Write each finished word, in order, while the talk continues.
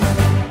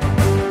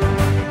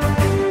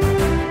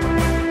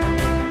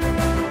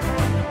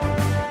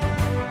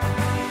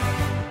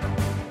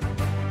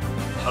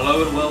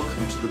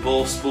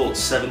All Sports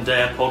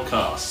 7-Day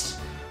podcast.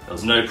 There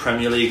was no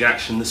Premier League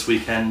action this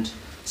weekend,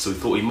 so we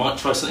thought we might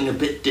try something a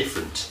bit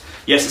different.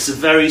 Yes, it's a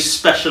very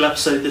special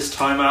episode this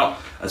time out,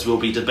 as we'll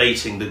be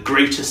debating the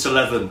greatest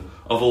 11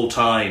 of all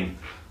time.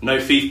 No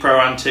FIFA Pro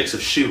antics of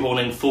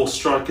shoehorning 4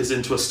 strikers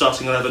into a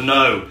starting 11.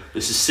 No,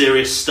 this is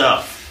serious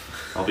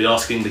stuff. I'll be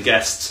asking the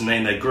guests to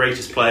name their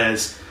greatest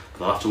players, but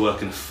they'll have to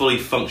work in a fully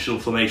functional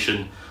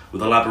formation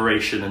with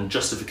elaboration and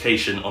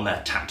justification on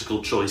their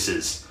tactical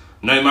choices.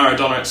 No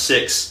Maradona at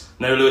 6,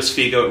 no Luis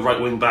Figo at right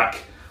wing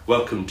back.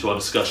 Welcome to our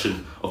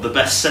discussion of the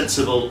best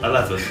sensible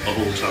 11 of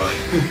all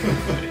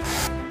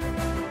time.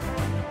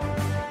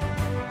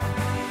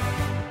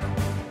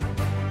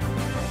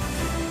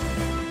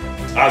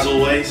 As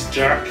always,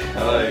 Jack.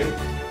 Hello.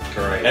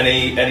 Great.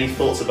 Any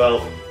thoughts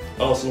about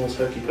Arsenal's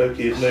hokey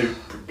pokey of no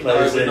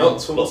players in?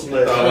 Lots of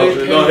players.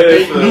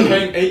 We're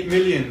paying 8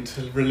 million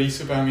to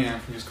release Aubameyang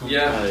from his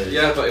contract.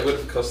 Yeah, but it would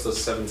have cost us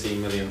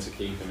 17 million to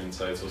keep him in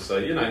total. So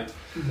you know,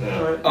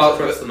 Yeah.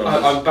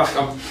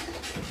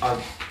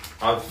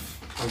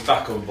 I'm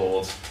back on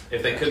board.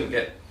 If they couldn't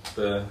get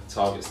the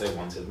targets they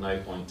wanted, no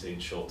point doing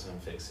short-term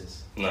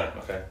fixes. No,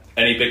 okay.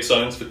 Any big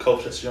signs for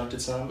Colchester United,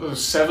 Sam? It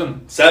was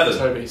 7. 7?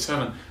 Toby,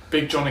 7.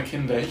 Big Johnny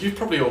Kinde. You've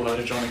probably all heard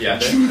of Johnny Yeah.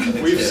 Kinde.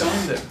 We've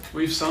signed him.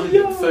 We've signed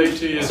him.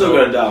 32 years Still old.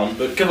 going down,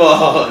 but come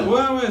on.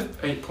 Well, we're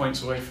 8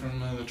 points away from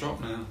the drop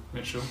now,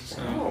 Mitchell.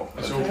 So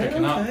it's all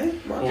picking up.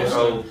 His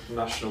old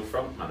National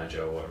Front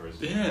manager or whatever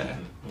it is. Yeah.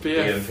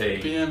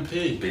 BNP.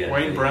 BNP.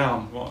 Wayne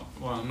Brown. What?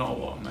 Well, not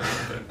what now,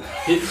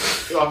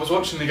 but I was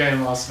watching the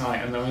game last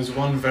night, and there was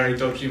one very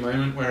dodgy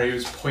moment where he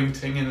was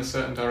pointing in a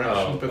certain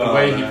direction, but the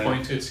way he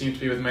pointed seemed to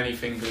be with many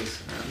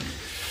fingers,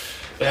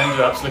 and it ended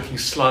up looking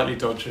slightly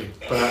dodgy.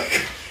 But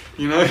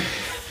you know,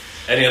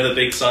 Any other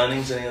big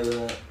signings? Any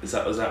other? Was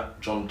that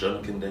John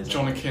Kinde?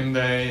 John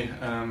Kinde.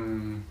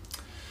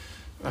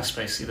 That's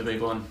basically the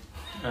big one.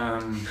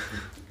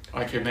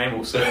 I could name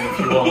all 7 if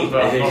you want,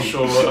 but I'm not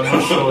sure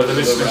the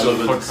listeners of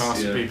the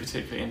podcast would be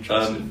particularly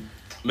interested.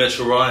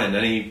 Mitchell Ryan,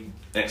 any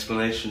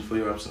explanation for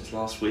your absence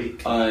last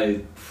week?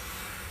 To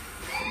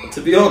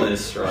be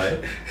honest, right,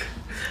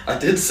 I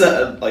did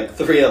set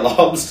 3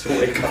 alarms to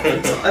wake up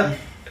in time.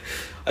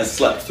 I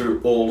slept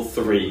through all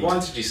 3. Why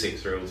did you sleep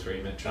through all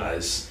 3, Mitchell?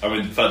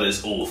 The fact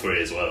is all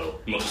 3 as well,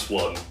 not just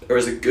one. There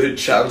is a good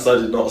chance I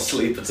did not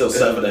sleep until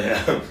 7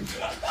 a.m.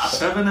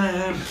 7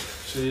 a.m.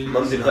 Jeez.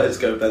 Monday nights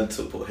go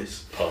mental,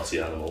 boys. Party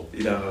animal.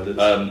 You know how it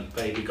is.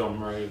 Baby gone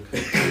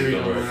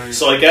rogue.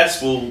 So I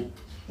guess we'll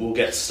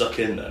get stuck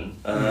in then.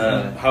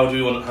 How do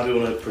we want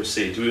to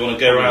proceed? Do we want to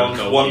go around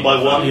one by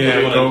one? Yeah,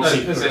 Do we want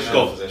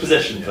to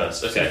position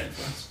first. Okay.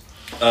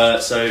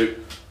 So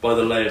by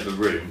the lay of the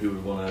room, who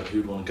would want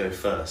to go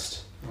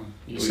first?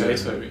 You say,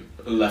 Toby.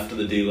 Left of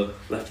the dealer.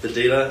 Left the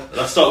dealer.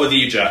 Let's start with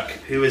you, Jack.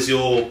 Who is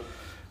your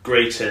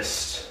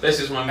greatest? This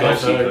is my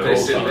goalkeeper.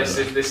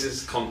 This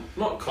is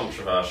not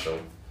controversial.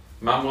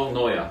 Manuel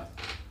Neuer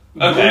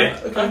Okay.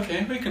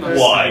 Okay, we can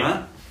Why?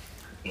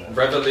 understand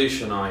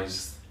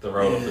revolutionised the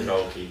role of the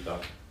goalkeeper.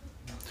 that.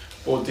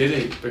 Or did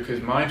he?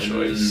 Because my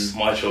choice,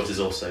 My choice is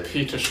also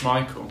Peter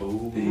Schmeichel.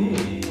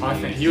 Ooh. I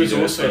think he was You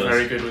go also first.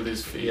 very good with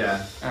his feet.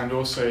 Yeah. And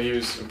also he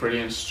was a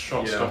brilliant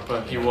shot Yeah.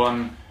 stopper. He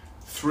won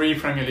 3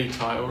 Premier League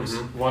titles,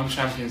 1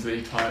 Champions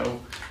League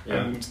title,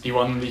 and he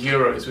won the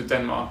Euros with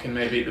Denmark in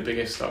maybe the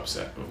biggest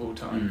upset of all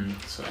time.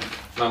 So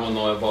Manuel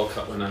Neuer, World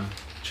Cup winner,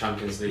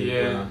 Champions League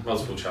Yeah. winner,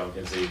 multiple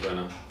Champions League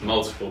winner,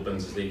 multiple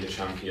Bundesliga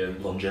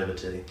champion.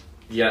 Longevity.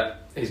 Yeah,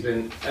 he's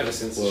been, ever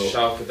since Well-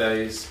 Schalke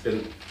days,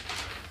 been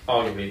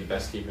arguably the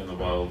best keeper in the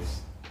world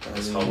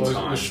this whole was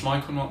time.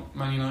 Schmeichel not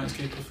Man United's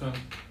keeper for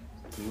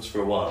It was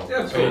for a while.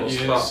 Yeah, of 8 course,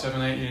 years, but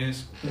 7-8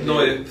 years?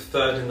 Neuer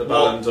 3rd in the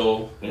Well, Ballon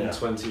d'Or in yeah.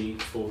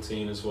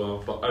 2014 as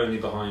well, but only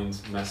behind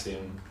Messi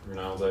and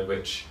Ronaldo,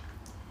 which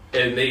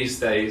in these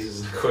days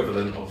is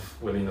equivalent of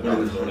winning the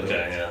Ballon d'Or.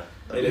 Okay,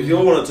 yeah. If you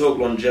all want to talk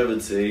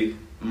longevity,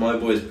 my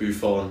boy's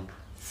Buffon.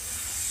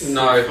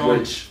 No,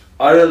 Which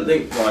I don't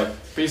think, right.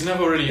 But he's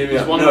never really. Hear me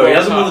He's out. won No, the he World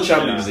hasn't won Cup. the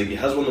Champions Yeah. League. He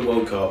has won the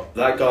World Cup.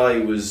 That guy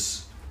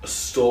was a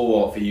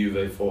stalwart for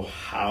Juve for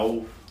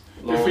how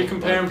long? If we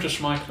compare him to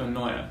Schmeichel and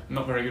Neuer,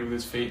 not very good with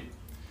his feet.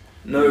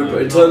 No,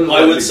 but in No, terms of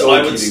I would the say-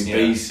 I would- goalkeeping yeah.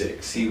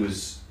 basics, he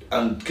was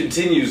and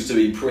continues to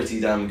be pretty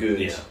damn good.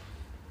 Yeah.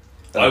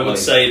 I would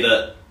say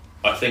that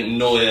I think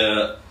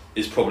Neuer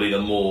is probably the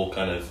more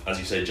kind of, as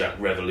you say, Jack,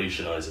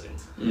 revolutionising.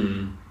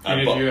 Mm. Who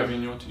did you have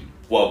in your team?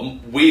 Well,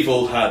 we've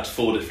all had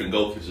 4 different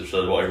goalkeepers, which is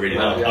what I really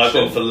like. Lev I've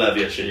gone Yashin. for Lev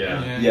Yashin.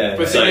 Yeah.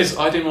 But the So- thing is,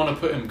 I didn't want to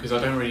put him because I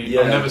don't really. Yeah.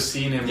 I've never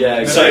seen him. Yeah,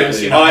 never So even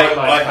exactly. seen a I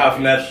highlight have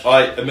package.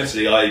 never.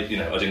 Admittedly, I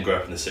didn't grow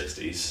up in the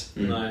 60s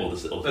No. or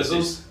the There's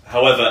 50s.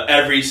 However,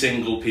 every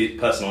single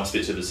person I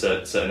speak to of a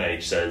certain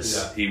age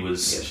says Yeah. he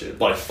was Yeah, sure.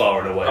 by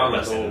far and away the Ballon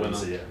best. d'Or in winner.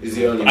 the He's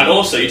the only. And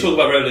also, you talk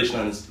about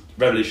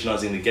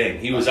revolutionising the game.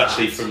 He was Like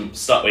actually that. from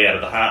start where he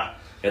had the hat,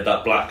 he had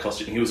that black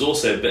costume. He was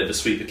also a bit of a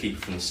sweeper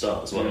keeper from the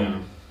start as well. Yeah.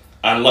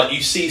 And like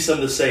you see some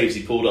of the saves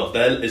he pulled off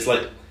there, it's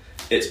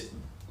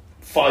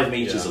 5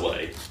 metres Yeah.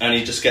 away, and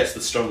he just gets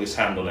the strongest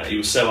hand on it. He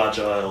was so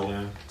agile,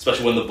 Yeah.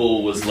 especially when the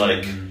ball was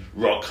like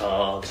rock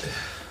hard.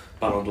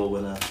 Ballon d'Or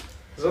winner.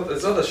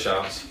 There's other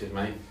shouts you could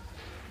make.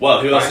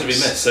 Well, who else did we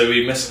Banks. miss? So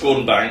we missed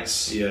Gordon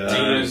Banks. Yeah.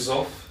 Dino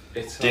Zoff.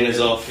 Dino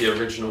Zoff. The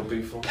original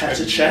Buffon.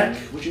 Petr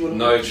Cech. Would you want to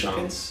No put Cech in?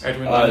 chance.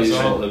 Edwin He's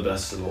Van not Zyl. the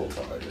best of all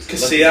time.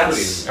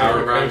 Casillas.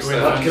 Aaron Edwin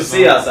Ramsdale. Van Zyl.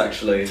 Casillas,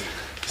 actually.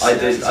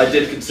 I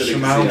did consider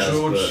Jamal Casillas,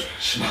 George.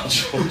 Jamal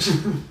George.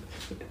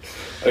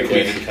 but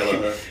okay. David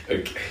Kelleher.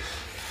 Okay.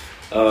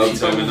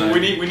 Tomino.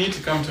 We need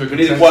to come to a We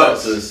need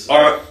consensus.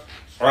 Worters.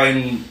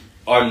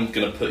 I'm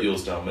going to put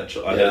yours down,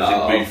 Mitchell. I Yeah,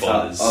 don't think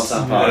Buffon is. I'll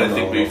tap I out don't on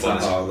think that one, Buffon I'll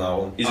is. tap out on that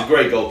one. He's a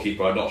great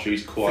goalkeeper. I'm not sure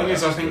he's The quite. thing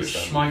is, I think up to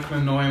his Schmeichel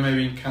and Neuer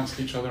maybe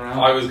cancel each other out.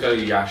 I would go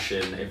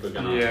Yashin if we're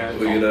gonna. Yeah.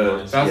 We're gonna-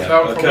 compromise. That Yeah.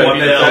 would Okay, probably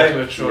be the 1-0.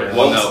 popular choice. Yeah. 1-0.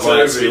 What's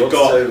Right, so Toby? we've What's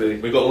got Toby?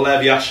 we've got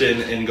Lev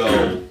Yashin in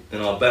goal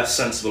in our best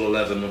sensible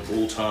 11 of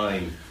all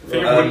time. I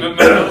think none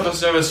of us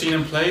have ever seen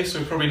him play,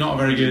 so probably not a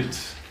very good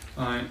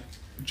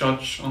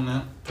judge on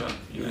that. But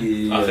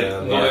you know. I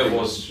think Neuer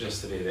was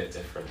just to be a bit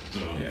different.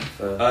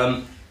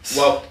 Yeah.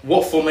 Well,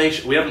 what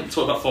formation? We haven't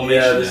talked about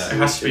formation Yeah, It yet.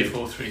 has to be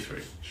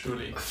 4-3-3,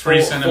 surely. 4-2-3.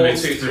 3 centre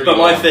mids. But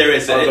my theory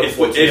is that I've got if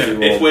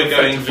 4-2-3-1. we're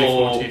going Effectively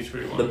for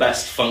 4-2-3-1. the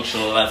best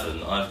functional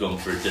 11, I've gone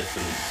for a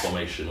different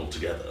formation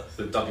altogether.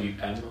 The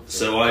WM.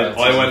 So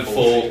I went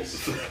for.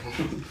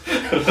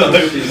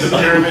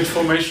 Pyramid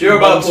formation. You're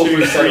about to 1, pull 2,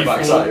 through 3, centre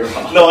backs 4. out your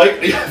heart. No,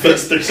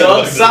 that's the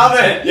God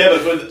damn it! Yeah,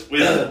 but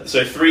with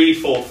so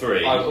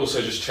 3-4-3. I've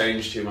also just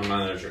changed who my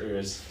manager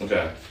is.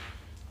 Okay.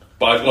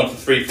 But I've gone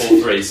for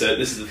 3-4-3. So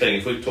this is the thing.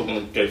 If we're talking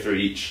to go through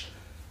each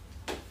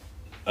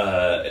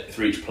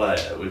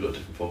player, we've got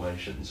different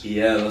formations.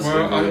 Yeah, that's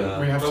Well, good.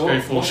 we have to But go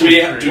what- 4 Should we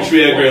 2 should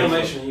we agree What on?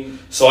 formation you?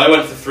 So I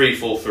went for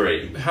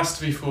 3-4-3. It has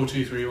to be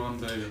 4-2-3-1,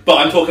 David. But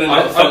I'm talking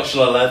about I- the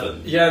functional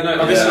 11. Yeah, no.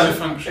 Oh, this yeah. is a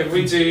function. If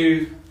we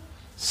do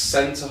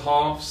centre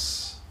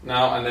halves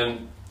now and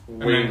then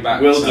wing then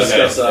backs, We'll Okay,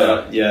 discuss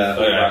that. Yeah.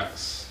 full Okay.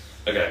 backs.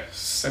 Okay.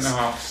 Centre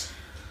halves.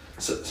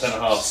 Centre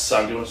half.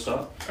 Sam, do you want to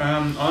start?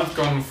 I've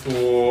gone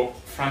for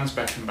Franz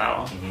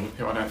Beckenbauer, Mm-hmm.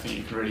 who I don't think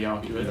you can really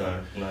argue with.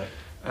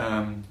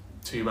 No.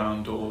 2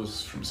 Ballon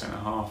d'Ors from centre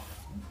half.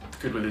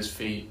 Good with his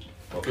feet.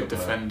 Good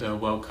defender.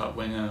 World Cup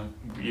winner.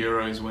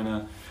 Euros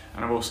winner.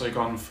 And I've also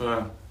gone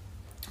for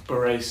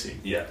Baresi.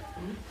 Yeah.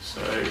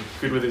 So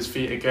good with his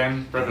feet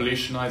again.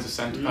 Revolutionised the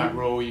centre back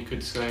role, you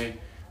could say.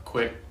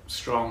 Quick,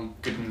 strong,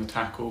 good in the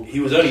tackle. He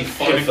was only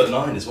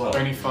 5'9" as well.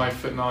 Only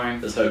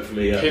 5'9". There's hope for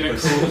me. Yeah.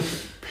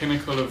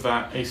 Pinnacle of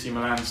that AC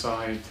Milan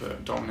side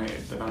that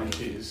dominated the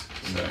 90s.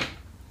 So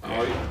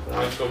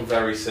I've gone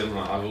very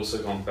similar. I've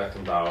also gone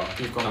Beckenbauer.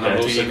 you've gone And I've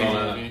also Maldini, gone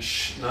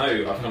haven't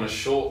you? I've gone a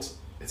short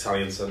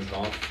Italian centre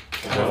half.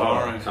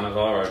 Cannavaro.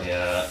 Cannavaro.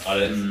 Yeah. I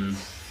don't.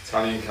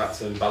 Italian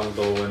captain, Ballon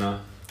d'Or winner.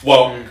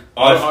 Well,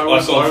 I I've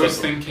was gone for.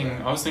 thinking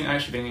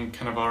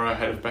Cannavaro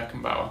ahead of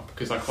Beckenbauer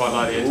because I quite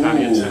like the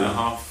Italian Ooh. centre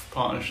half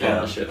partnership.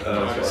 Partnership,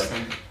 I just right.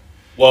 think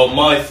Well,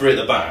 my three at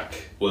the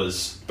back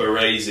was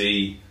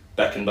Baresi,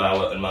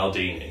 Beckenbauer, and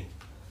Maldini.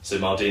 So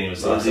Maldini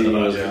was the centre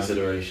back. Maldini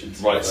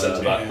considerations. Right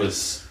centre back Yeah.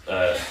 was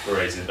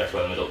Baresi and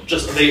Beckenbauer in the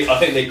middle. I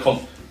think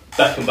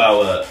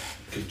Beckenbauer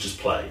could just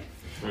play,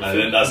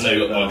 and there's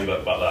no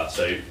argument about that.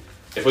 So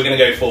if we're going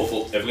to go four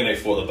at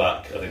the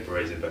back, I think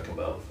Baresi and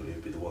Beckenbauer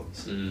would be the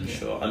ones. Yeah.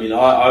 Sure. I mean,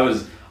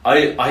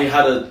 I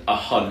had a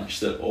hunch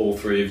that all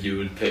three of you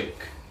would pick.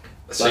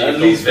 So Like, you've at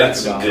gone least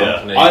Vincent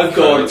Beckenbauer. Kompany, I've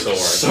gone Ferratore.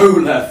 so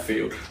left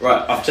field.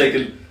 Right, I've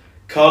taken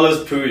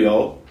Carlos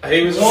Puyol.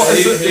 He was What,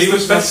 he, is he the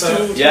was best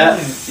better. still?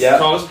 Yeah.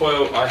 Carlos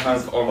Boyle I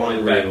have on my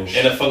Unreal. bench.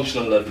 In a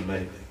functional 11,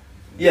 maybe.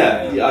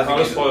 Yeah, I think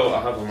Carlos he's- Boyle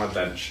I have on my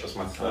bench as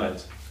my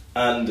third.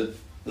 And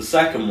the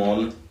second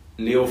one,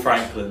 Neil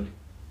Franklin,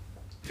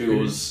 who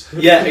was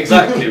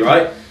exactly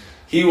right.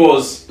 He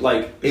was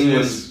like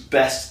England's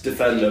best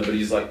defender, but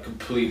he's like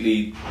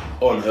completely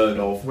unheard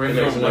of. when It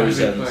did makes no he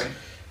sense.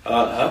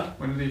 play?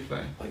 When did he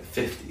play? Like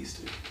 50s,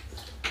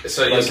 dude.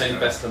 So you're Like, saying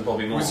better than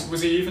Bobby Moore?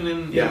 Was he even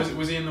in? Yeah.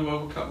 Was he in the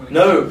World Cup? when he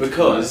No, played?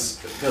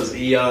 because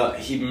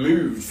he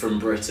moved from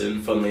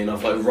Britain, funnily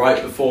enough, like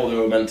right before they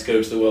were meant to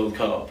go to the World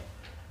Cup,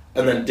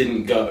 and then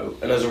didn't go,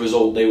 and as a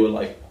result, they were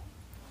like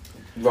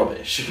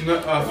rubbish.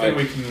 No, I think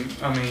we can.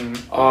 I mean,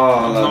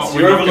 Oh, not-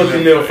 you're we're not overlooking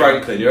gonna- Neil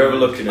Franklin. You're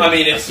overlooking him. I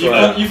mean, if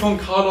you've gone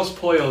Carlos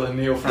Puyol and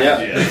Neil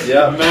Franklin.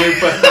 yeah. No,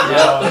 but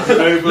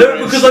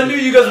No, because I knew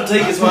you guys would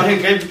take it, so I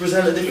came to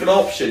present a different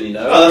option. You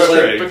know. Oh, that's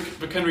Like, true.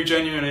 But can we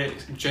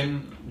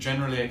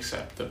generally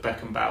accept that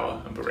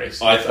Beckenbauer and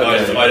Baresi? I don't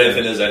Okay.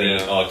 think there's any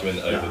Yeah. argument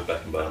over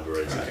Beckenbauer and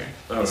Baresi. Okay.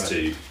 That's Alright.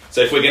 two.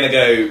 So if we're gonna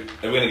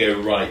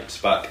go right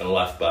back and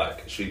left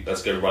back,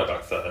 let's go right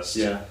back first.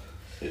 Yeah.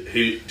 Who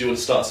do you want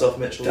to start us off,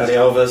 Mitchell? Danny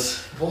Alves.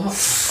 What?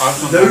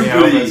 I've gone Dani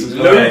Alves as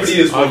well. Nobody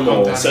has won I've gone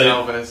more. Dani So-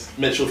 Alves.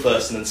 Mitchell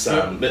first and then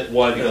Sam.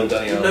 Why have you gone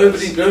Danny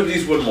Alves?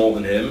 Nobody's won more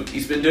than him.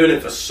 He's been doing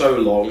it for so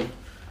long.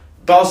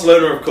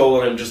 Barcelona have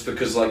called on him just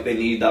because like they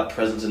need that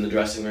presence in the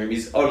dressing room.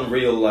 He's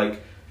unreal,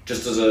 like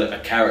just as a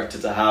character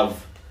to have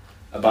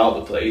about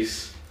the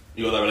place.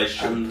 You got that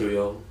relationship with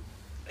Puyol?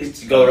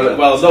 He's got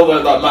well, not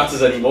that that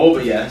matters anymore,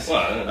 but yes.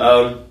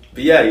 Well,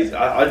 But yeah,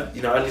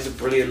 and he's a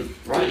brilliant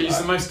right He's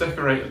back. the most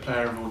decorated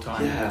player of all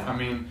time. Yeah. I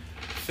mean,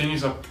 the thing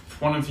is,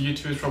 one of you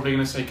two is probably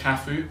going to say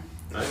Cafu.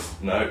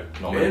 No,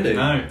 not Really? me.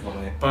 No,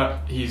 Not me. but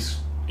he's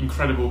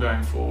incredible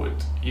going forward.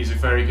 He's a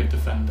very good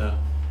defender,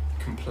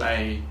 can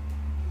play.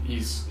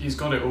 He's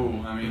got it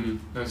all. I mean,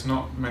 there's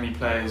not many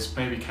players,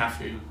 maybe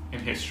Cafu in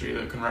history,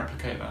 that can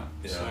replicate that.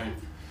 Yeah. So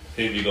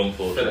Who have you gone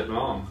for? Philip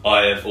Lahm.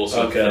 I have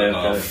also Okay, Philip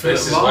okay. Lahm.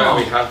 This is where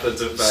we have the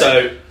debate.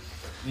 So,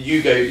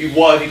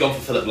 why have you gone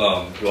for Philip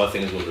Lahm, who I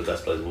think is one of the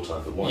best players of all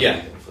time, but why Yeah,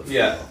 have you gone for Philip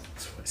yeah. Lahm?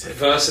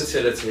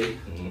 Versatility,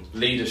 Mhm.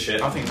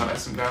 leadership. I think that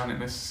lets him down in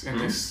this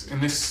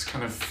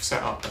kind of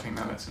setup. I think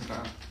that lets him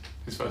down.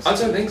 His I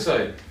don't think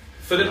so.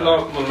 Philip No.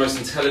 Lahm, one of the most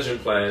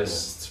intelligent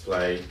players to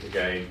play the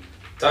game.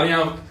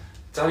 Dani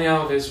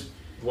Alves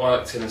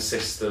worked in a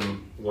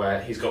system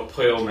where he's got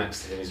Puyol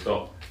next to him, he's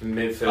got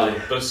midfield,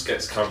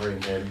 Busquets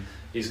covering him,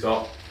 he's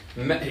got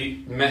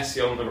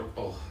Messi on the...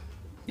 Oh.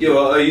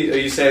 Are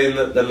you saying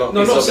that they're not?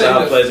 No, he's not saying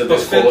have that, players of but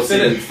this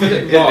quality?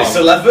 Philip In this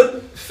Lahm.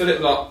 11? Philip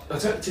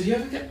Lahm, did he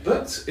ever get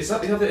booked? Is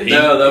that the other... He,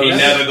 No, he was-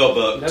 never got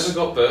booked. Never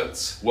got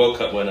booked. World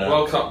Cup winner.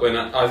 World Cup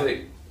winner, I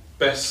think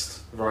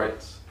best right.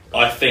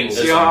 I think See,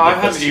 there's I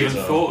some hadn't good even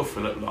questions thought of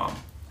Philip Lahm,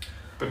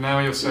 but now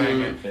you're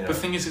saying it. yeah. The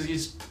thing is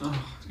you're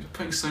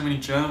putting so many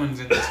Germans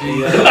in the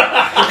team.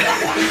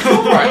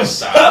 Right,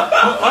 Sam.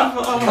 I'm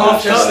half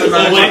Manchester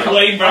Dutch. United.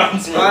 Wayne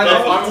Brown's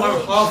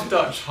I'm half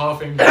Dutch,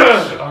 half English.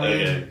 I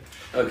mean,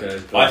 Okay.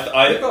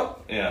 Okay. We've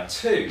got Yeah.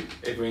 2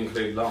 if we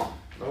include Lahm.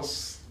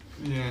 That's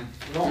yeah.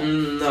 not...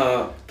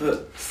 No,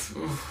 but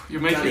Oof,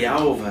 you're making. Dani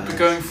Alves. But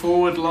going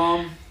forward,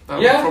 Lahm.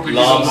 That Yeah. would probably be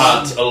Lahm the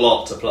had one. a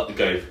lot to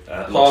go.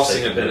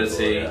 Passing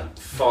ability,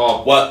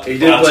 far... Well, He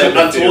did play in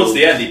and midfield. towards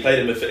the end, he played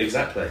in midfield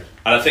exactly.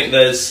 And I think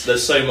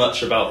there's so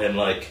much about him,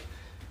 like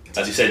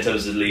as you say, in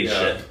terms of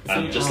leadership, Yeah.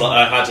 and just like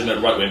I had him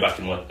at right wing back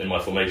in my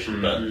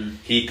formation, but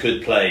he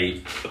could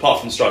play. Apart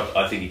from strike,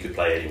 I think he could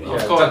play anywhere.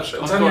 I've got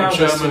Dani Alves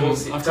German-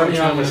 towards- I've got Dani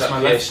German Alves as my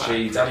at left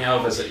PSG, Dani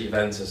Alves at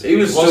Juventus. He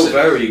was still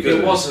very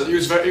good. It wasn't. He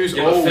was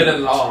Yeah, but old.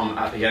 Philip Lahm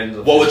at the end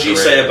of What his would you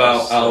career say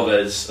about was-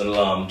 Alves and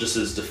Lahm, just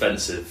as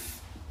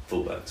defensive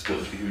fullbacks? Who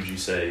would you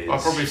say?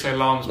 I'd probably say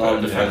Lahm's better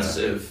Lahm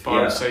defensive, defensive. but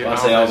I would say I'd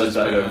say Alves Alves is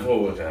better better. going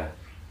forward. Okay.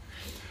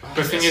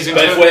 The thing is,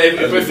 But if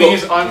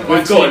my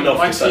we've got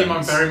enough team I'm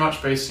defence. very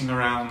much basing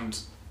around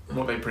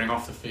what they bring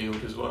off the field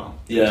as well.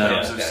 Yeah. In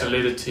terms of okay.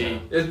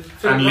 solidity Philip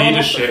and Lahm off the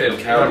leadership. field.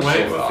 Carries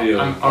Wait, off the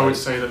field. I would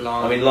say that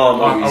Lahm. I mean, Lahm.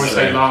 I would obviously.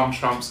 say Lahm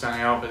trumps Dani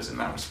Alves in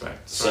that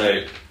respect.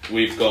 So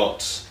we've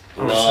got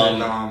I would say Lahm,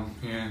 Lahm.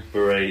 Yeah.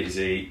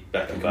 Baresi,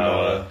 Beckenbauer,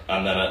 Beckenbauer.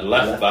 and then at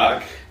left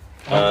back.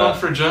 I've gone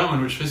for a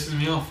German, which pisses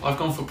me off. I've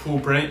gone for Paul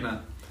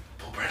Breitner.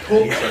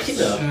 Paul Yeah.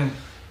 Breitner.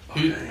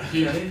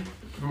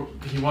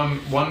 He won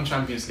one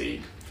Champions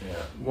League. Yeah.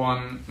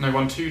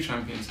 Won 2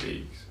 Champions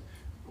Leagues,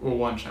 or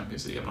 1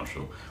 Champions League. I'm not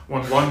sure.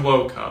 Won 1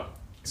 World Cup.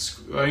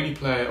 The only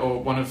player,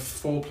 or one of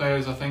 4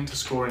 players, I think, to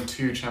score in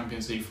 2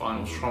 Champions League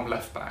finals from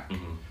left back,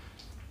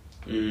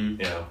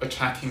 Yeah.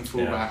 attacking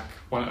fullback.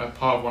 A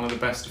part of one of the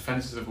best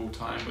defences of all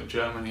time, with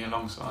Germany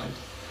alongside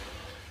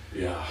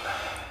Yeah.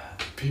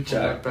 people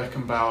Jack. like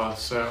Beckenbauer.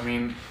 So I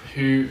mean,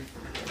 who?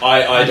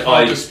 I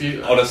can't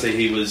dispute that. honestly,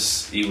 he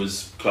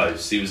was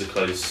close. He was a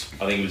close.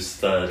 I think he was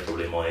third,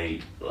 probably in my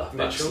left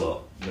back Mitchell?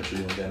 slot. Mitchell,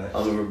 you want to get it?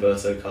 I'm a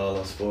Roberto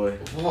Carlos boy.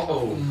 What?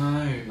 Oh,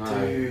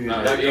 No. Dude,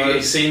 no. that guy-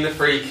 He's seen the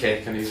free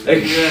kick and he's... Yeah,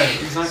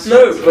 exactly.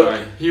 No, but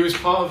Sorry. He was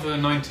part of the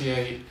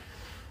 '98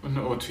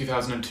 or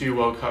 2002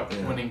 World Cup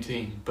Yeah. winning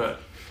team, but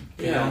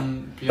Yeah.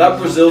 beyond that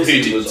Brazil Who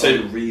team do- was so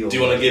unreal. Do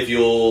you want to give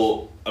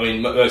your? I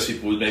mean, most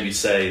people would maybe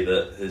say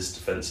that his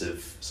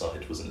defensive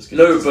side wasn't as good.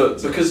 No, as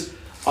but because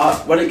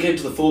when it came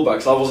to the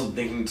fullbacks, I wasn't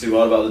thinking too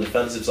hard about the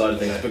defensive side of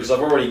things Okay. because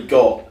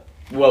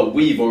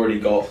we've already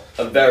got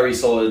a very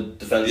solid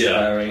defensive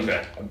pairing,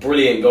 Okay. a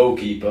brilliant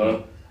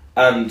goalkeeper,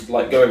 and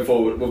like going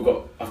forward,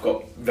 I've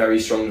got very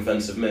strong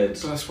defensive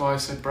mids. So that's why I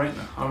said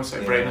Breitner. I would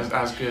say Yeah. Breitner's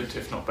as good,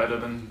 if not better,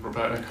 than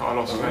Roberto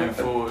Carlos going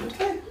forward.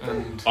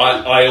 And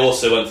I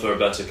also went for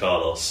Roberto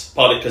Carlos,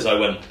 partly because I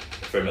went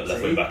for him at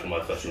left wing back in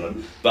my first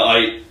run, but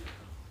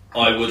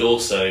I would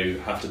also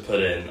have to put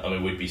in. I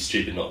mean, we'd be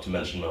stupid not to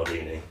mention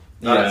Maldini.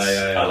 Yeah.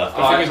 At left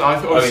the back. thing is, I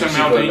thought I mean, also she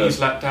Maldini's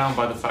put let down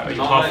by the fact that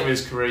I- half of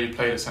his career he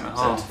played at centre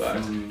half.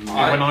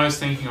 Centre-back. When I was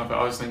thinking of it,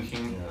 I was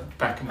thinking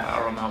Yeah.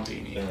 Beckenbauer or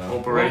Maldini, Yeah.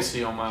 or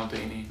Baresi or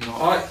Maldini.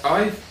 Not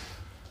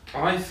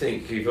I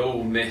think we've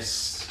all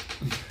missed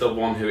the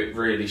one who it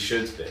really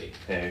should be,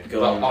 Yeah.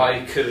 Go but on.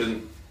 I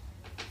couldn't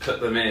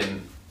put them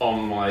in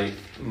on my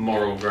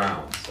moral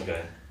ground.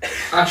 Okay.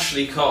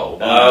 Ashley Cole.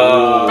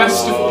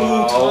 Best of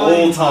all time.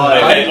 All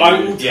time. Okay,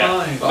 All yeah.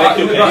 time. Make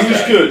your But- case. He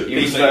was good. He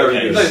was Please make very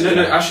your good. case.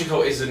 No, Ashley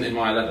Cole isn't in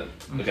my 11.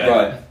 Okay.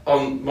 Right.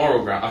 On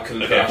moral ground, I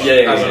couldn't Okay. put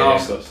Ashley Yeah, as an of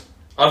Arsenal. course.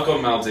 I've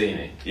gone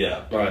Maldini. Yeah.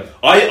 Right.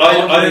 I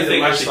Probably don't the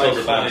think most actually Cole's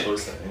a bad iconic.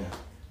 choice.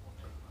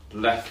 Though,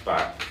 Left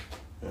back.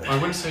 I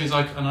wouldn't say he's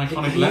like an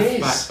iconic He left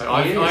is. back. Though.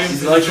 I He is. am He's an thinking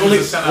he's a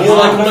iconic, centre he's an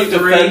half. iconic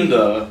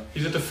defender.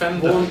 He's a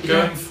defender One,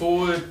 going yeah.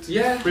 forward.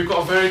 Yeah. We've got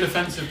a very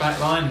defensive back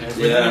line here.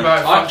 We're Yeah. thinking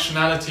about I-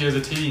 functionality as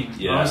a team.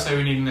 Yeah. I would say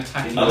we need an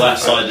attacking A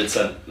left back.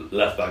 left-sided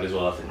left back as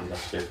well. I think we'd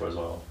have to go for as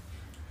well.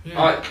 Yeah.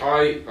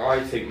 I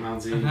think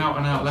Maldini. An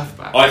out left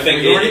back. I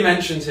think we already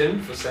mentioned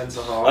him for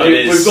centre half. I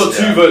mean, we've got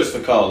 2 votes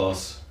for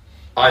Carlos.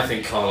 I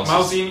think Carlos.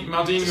 Maldini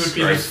would be the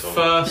disgraceful.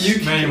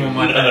 first name on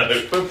my No.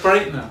 bench. But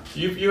Breitner,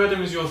 you had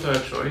him as your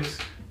third choice.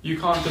 You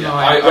can't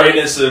deny.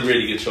 Breitner's a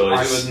really good choice.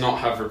 I would not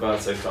have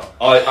Roberto Carlos.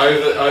 I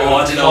Over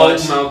Cole,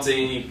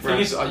 Maldini. The thing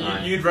is, no.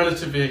 you'd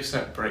relatively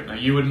accept Breitner.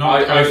 You would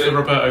not go for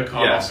Roberto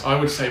Carlos. Yeah. I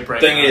would say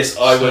Breitner. Thing is,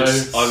 I would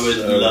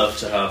So- love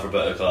to have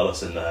Roberto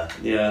Carlos in there.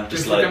 Yeah.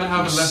 Just If we're like gonna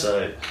have a left-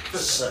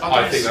 so.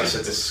 I think that's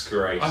a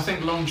disgrace. I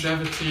think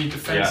longevity,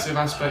 defensive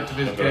aspect of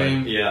his Okay.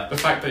 game, Yeah. the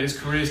fact that his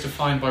career is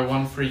defined by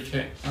one free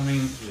kick. I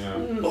mean, Yeah.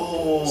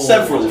 Oh,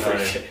 Several okay.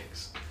 free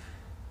kicks.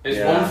 It's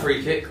Yeah. one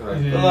free kick though.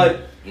 Yeah. But like,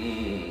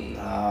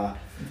 Mm,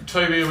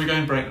 Toby, are we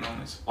going Breitner on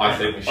this? I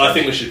think we should. I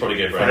think we should probably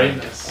go Breitner.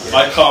 Breitner.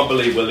 I can't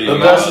believe we're leaving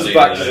the boss has Maldini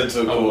backed there. us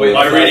into a Oh, corner.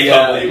 I really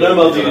can't believe No it.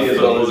 Maldini as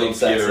well as Footballing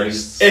upsetting.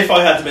 purists. If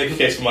I had to make a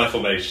case for my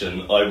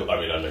formation, I mean,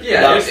 I know.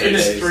 Yeah, That's in the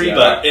a case, three yeah.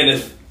 But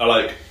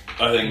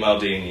I think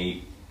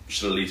Maldini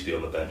should at least be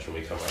on the bench when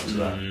we come around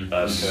to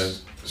that. Okay.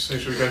 So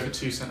should we go for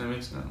 2 centre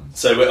mids now?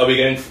 So are we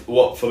going?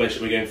 What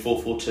formation are we going?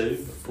 4-4-2?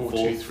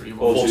 4-2-3-1.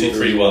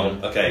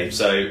 4-2-3-1. Okay,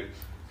 so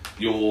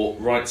your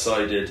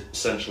right-sided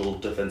central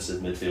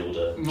defensive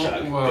midfielder.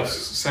 Jack, Well, go.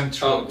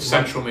 central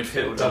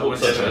midfielder. double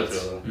Central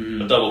pivot.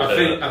 midfielder. A double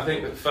pivot. I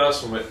think the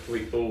first one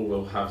we all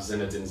will have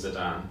Zinedine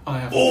Zidane. I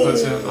have Oh.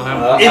 put him.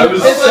 I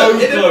was so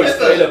close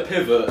to a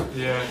pivot.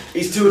 Yeah.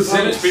 He's too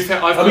advanced. To be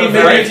fair, I've I put mean, a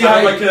maybe very if you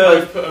had like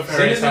I've put a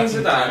very Zinedine attacking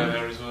Zidane. player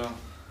there as well.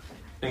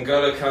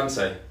 N'Golo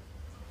Kante.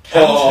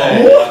 Oh,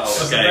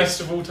 That's the okay.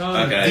 best of all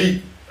time.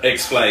 Okay.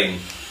 Explain.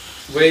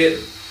 We're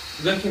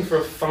looking for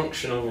a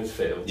functional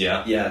midfield.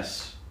 Yeah.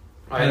 Yes.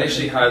 I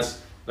initially had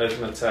Lothar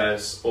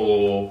Matthäus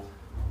or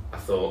I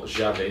thought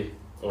Xavi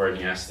or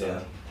Iniesta. Yeah.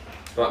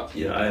 But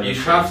Yeah,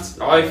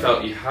 I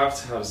felt you have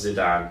to have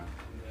Zidane.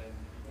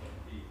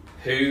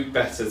 Who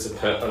better to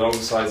put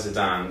alongside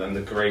Zidane than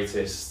the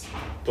greatest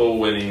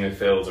ball-winning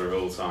midfielder of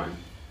all time?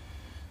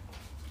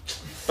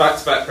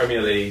 Back-to-back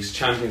Premier Leagues,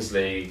 Champions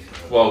League,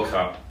 World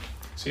Cup.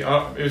 See,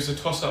 it was a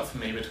toss-up for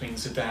me between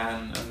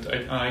Zidane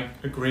and I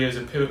agree as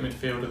a pivot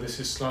midfielder this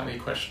is slightly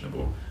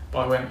questionable, but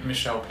I went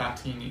Michel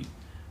Platini,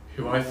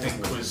 who I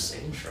think was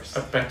a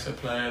Interesting. better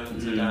player than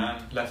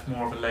Zidane, left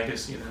more of a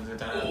legacy than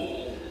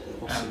Zidane,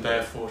 and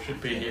therefore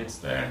should be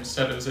there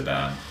instead of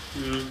Zidane.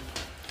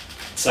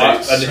 So,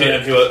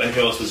 and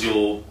who else was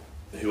your?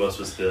 Who else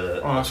was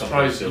the? Oh, I'm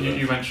surprised midfielder?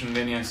 you mentioned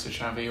Iniesta,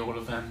 Xavi, all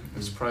of them.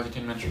 I'm surprised you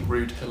didn't mention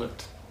Ruud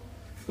Hillet.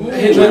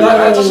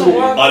 That doesn't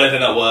work. I don't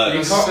think that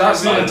works.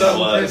 That's not a That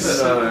double works.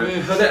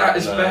 pivot. Hullet at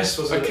his No. best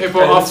was Okay, a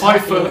but I'll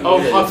fight for Hullet.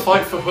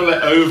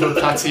 Hullet over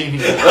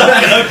Platini.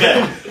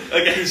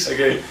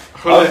 Okay.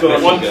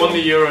 Hullet won the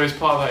Euro as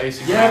part of that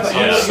AC Yeah, but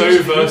Milan. he So was-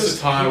 he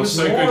versatile, was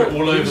so more- good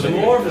all over the He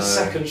was more of a pitch.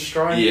 second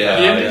striker. Yeah.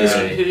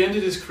 He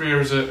ended his career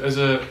as a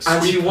sweeper.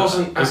 And he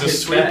wasn't at as a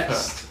his sweeper.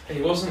 best.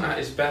 He wasn't at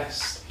his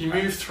best. He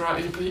moved throughout.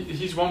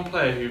 He's one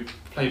player who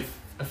played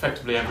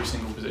effectively every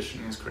single position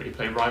in his career. He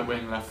played right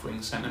wing, left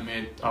wing, centre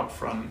mid, up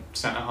front,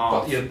 centre half.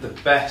 But you're the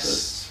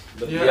best.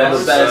 Yeah, Yeah,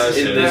 the I best would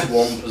say in this best.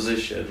 one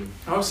position.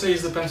 I would say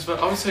he's the best. But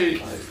I would say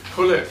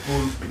Hullet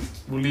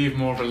will leave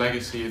more of a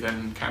legacy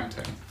than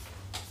Kante.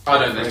 I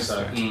don't think so.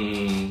 I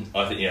think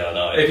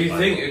no. If you I-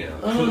 think yeah.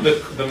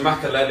 the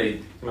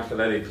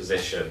Makelele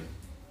position,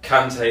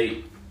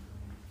 Kante.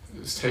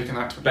 It's taken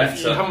that to Better.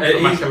 You haven't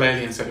put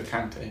Makelele instead of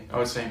Kante. I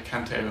would say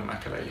Kante over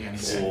Makelele any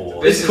day.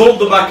 Oh. It's called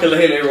the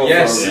Makelele role.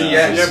 Yes, Yeah.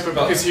 yes. Yeah,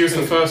 but because he was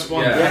the first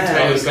one. Yeah.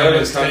 Kante has N'Golo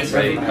has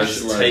taken Kante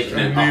has taken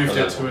it and up moved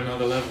a it to level.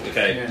 another level.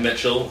 Okay, Yeah.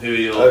 Mitchell, who are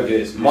your?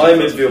 Okay, so my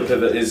midfield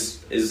pivot is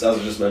as I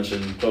just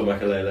mentioned, Claude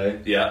Makelele.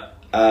 Yeah,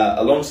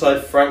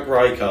 Alongside Frank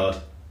Rijkaard.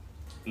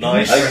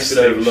 nice. I think he's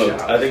been Interesting overlooked.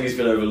 shout. I think he's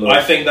been overlooked.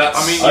 I think that's.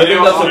 I mean, I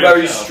think that's a I'll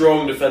very count.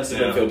 strong defensive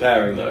Yeah. midfield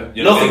pairing, though.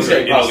 You're not Nothing's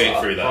getting getting past getting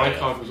that. through that.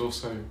 Rijkaard was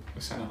also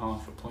a centre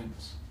half for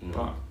points,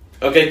 but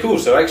Okay, cool.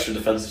 So extra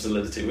defensive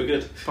solidity. We're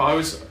good. I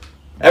was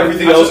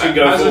Everything as else a, can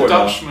go as forward a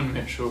now. Dutchman,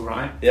 Mitchell,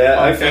 right? Yeah,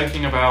 I'm okay.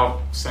 thinking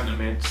about centre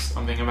mids.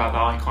 I'm thinking about the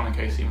iconic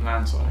AC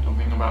Milan side. I'm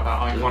thinking about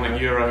that iconic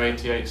Okay. Euro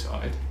 '88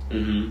 side,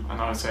 Mm-hmm. and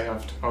I would say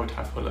I would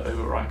have Hullet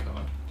over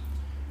Rijkaard.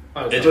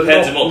 It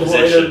depends on what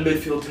position.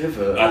 midfield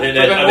pivot. I think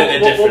But they're, then I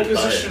think they're what different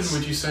position players.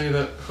 would you say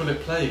that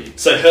Hullet played?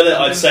 So Hullet,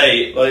 I'd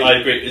say, Like, I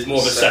agree, is more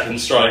of a second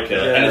striker.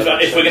 Yeah, and in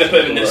fact, if we're going to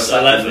put him in this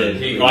second 11,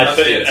 mid. I'd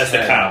put him as the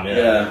cam,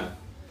 Yeah.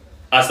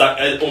 as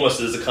that, almost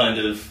as a kind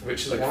of.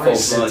 Which is Like why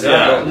false line,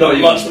 Zidane- No,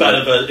 you much can-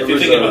 better. But the if you're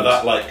thinking about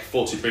reserves. that, like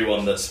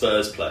 4-2-3-1 that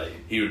Spurs play,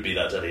 he would be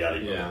that Dele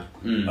Alli. Yeah.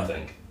 I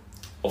think.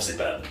 Obviously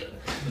better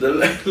than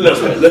Dele.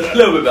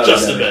 little bit better.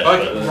 Just a than bit.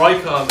 Like but-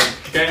 Rijkaard, then,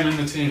 get him in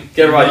the team.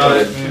 Get right No, on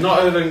it. Yeah. not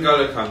over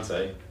N'Golo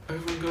Kante.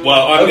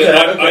 Well, I'm Okay,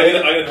 going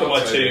okay. to put my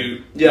Not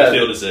two Yeah.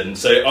 midfielders in.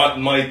 So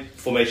my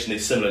formation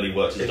is similarly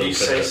worked as Did double you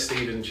say pivot.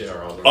 Steven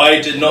Gerrard? I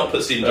did not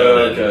put Steven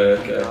Gerrard in.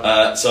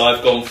 Okay. So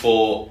I've gone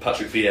for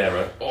Patrick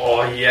Vieira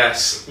Oh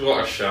yes,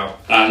 what a shout!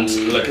 and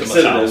look at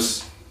consider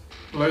Matthaus.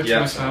 Lotus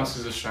Yeah. House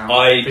is a shout.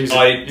 I he's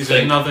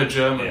think- another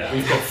German. Yeah.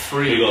 We've got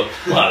three. We got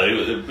well,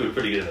 they were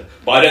pretty good.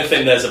 But I don't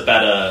think there's a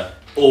better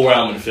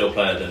all-round midfield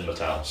player than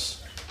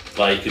Matthias.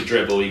 Like, he could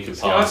dribble, he could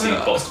pass, he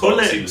could box to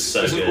box, he was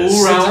so He's good. an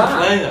all-round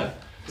player.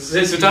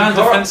 Zidane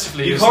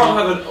defensively you is can't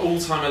not- have an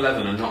all-time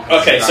 11 and not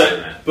have Okay, Zidane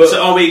in it. But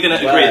so are we going to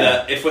agree where?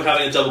 that if we're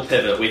having a double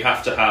pivot, we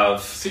have to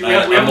have See, a we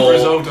haven't more...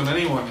 resolved on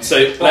anyone yet. So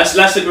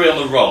let's agree on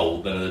the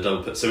role than the double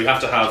pivot. So we have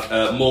to have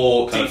a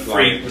more kind of Deep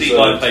free, line deep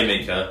line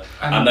playmaker,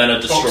 and then a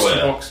destroyer.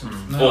 Box-to-box.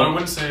 No, Or- I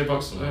wouldn't say a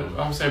box.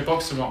 I would say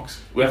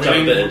box-to-box. We have to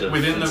have a bit of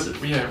within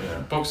defensive.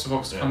 the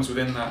box-to-box Yeah. comes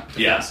within that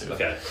Yeah, defensive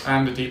okay.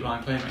 and a deep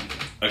line playmaker.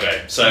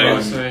 Okay, I so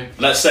would say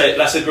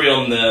let's agree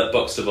on the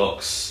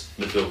box-to-box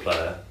midfield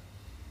player.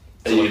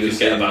 Someone who can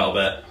get about a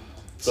bit.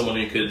 Someone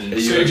who could...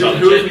 So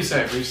who have we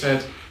said? We've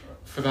said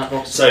for that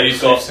box. So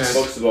you've got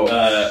box to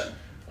box.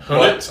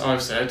 Hullet.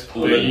 I've said, but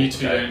Hullet, you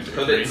two okay. don't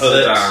agree.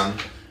 Hullet. I don't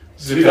think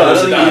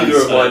Zidane's either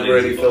of mine slightly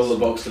really box. fill the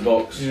box to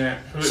box. Yeah.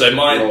 Hullet- So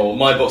my Role.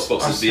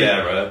 box-to-box I've is said-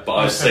 Vieira, but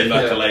I've I'd say said-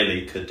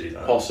 Makelele could do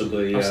that.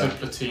 Possibly, I yeah. said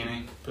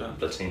Platini, but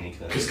Platini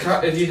can. Because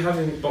if you have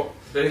him,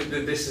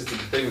 this is the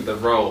thing with the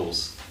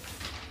roles.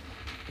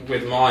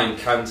 With mine,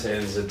 Kante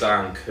and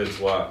Zidane could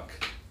work.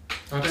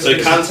 I don't So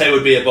think Kante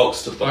would be a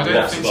box-to-box. I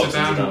don't think box-to-box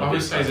and Zidane. I would would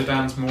be say Zidane.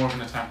 Zidane's more of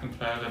an attacking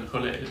player than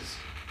Hullet is.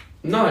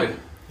 No,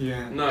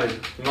 Yeah.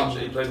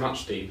 he played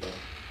much deeper.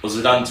 Well,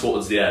 Zidane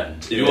towards the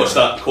end. If you watch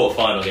that quarter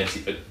final against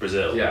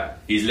Brazil, Yeah.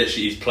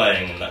 he's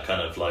playing in that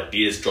kind of like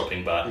he is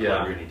dropping back Yeah.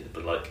 like Rooney did,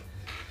 but like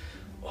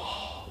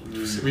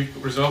So we've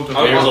resolved on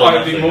I was the on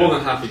I'd be that more thing,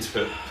 than happy to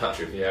put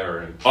Patrick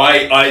Vieira in.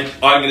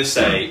 I'm going to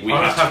say we I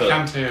would have have to put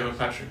Kante over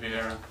Patrick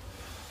Vieira.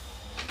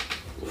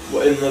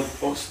 What, in the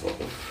box to box?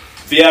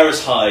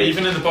 Vieira's high.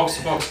 Even in the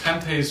box-to-box,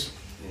 Kante's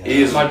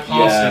He is like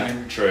passing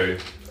and True.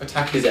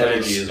 attacking His energy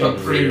plays is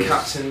improves.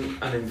 Captain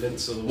and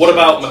invincible. What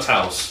about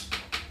Matthias?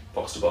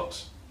 Box to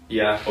box.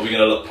 Yeah. Are we going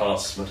to look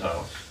past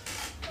Matthias?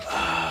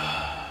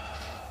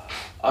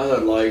 I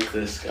don't like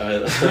this guy.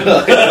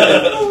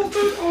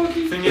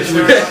 Thing is,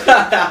 there are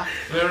That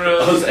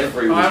was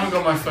every I week. haven't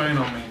got my phone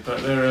on me,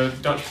 but there are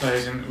Dutch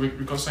players, and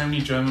we've got so many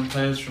German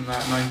players from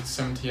that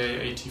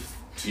 1978,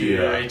 82,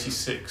 Yeah.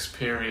 86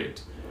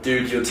 period.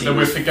 Dude, your No, team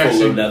we're is full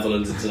forgetting- of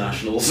Netherlands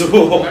internationals.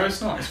 No,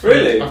 it's not. It's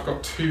Really? I've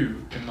got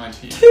 2 in my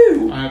team.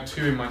 2? I have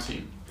 2 in my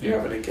team. You're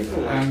having a good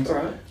one. And-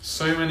 Alright.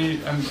 So many,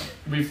 and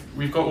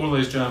we've got all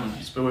those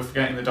Germans, but we're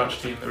forgetting the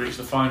Dutch team that reached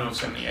the final of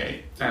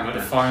 '78 and the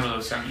Yeah. final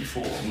of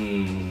 '74.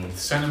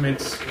 Centre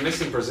mids.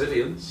 Missing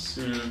Brazilians.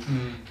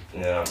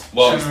 Yeah.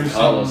 Well, Centre mids.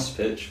 Carlos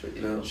pitch, but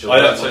you know. I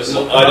don't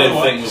think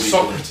we'll be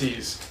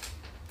Socrates.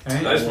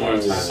 Eh? That's more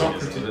attacking,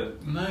 Socrates. isn't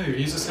it? No,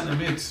 he's a centre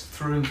mid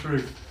through and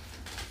through.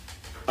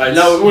 I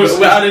know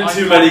we're adding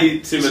too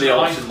He's many an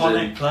options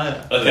iconic in.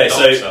 player. Okay, The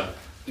so doctor.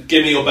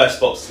 give me your best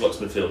box-to-box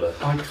midfielder.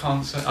 I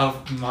can't say.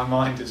 My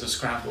mind is a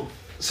scramble.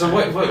 So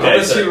what Okay, are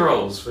the so- 2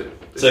 roles?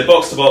 So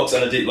box-to-box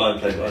and a deep line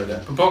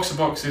playmaker. But box to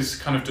box is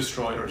kind of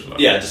destroyer as well.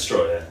 Yeah,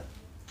 destroyer.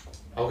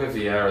 I'll go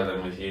Vieira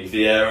then with you.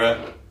 Vieira.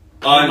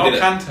 I'm Not gonna.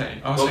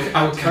 Kante. I would say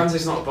Kante.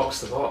 Kante's not a box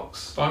to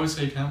box. I would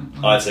say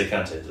Kante. I'd say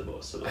Kante is the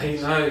box-to-box. Hey,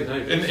 no.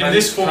 In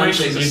this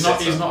formation, Kante's a he's not.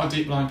 sitter. He's not a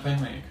deep line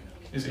playmaker.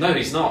 Is he? No,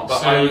 he's not. But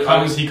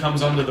So he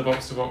comes under the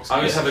box to box.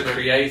 I would have a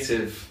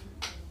creative,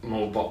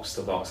 more box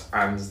to box,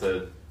 and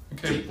the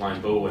Okay. deep line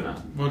ball winner.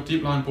 Well,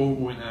 deep line ball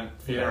winner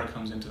Vieira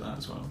comes into that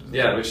as well. Doesn't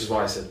Yeah, which is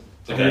why I said.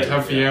 So Okay. we'd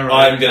have Vieira.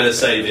 I'm gonna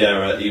say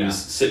Vieira. He Yeah. was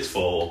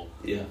 6'4",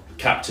 Yeah.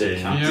 captain,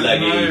 Yeah,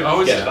 leggy. no, I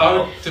would get I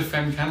about. would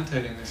defend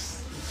Kante in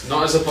this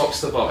Not as a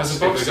box to box. as a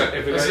box as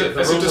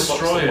a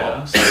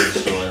destroyer.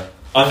 Destroyer.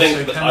 I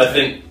think. So I Kante.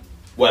 think.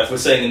 Well, if we're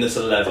saying in this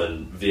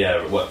 11,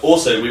 Vieira. Well,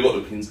 also,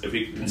 if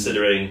we're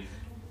considering,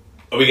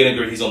 are we going to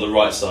agree he's on the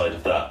right side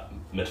of that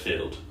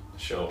midfield?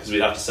 Sure. Because we'd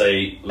have to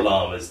say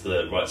Lahm is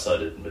the right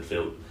side of the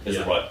midfield, is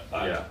the Yeah. right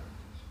back. Yeah.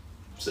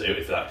 So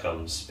if that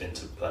comes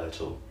into play at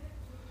all,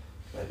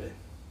 maybe.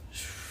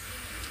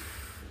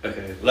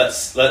 Okay.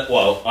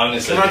 Well, I'm going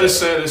to say. Can I just Vieira.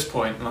 say at this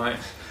point, like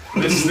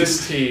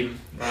this team,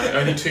 right?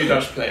 Only 2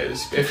 Dutch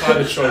players. If I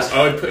had a choice,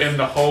 I would put in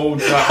the whole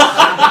Dutch.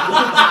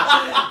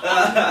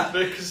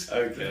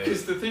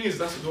 because the thing is,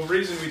 that's the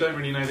reason we don't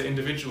really know the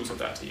individuals of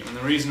that team, and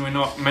the reason we're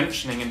not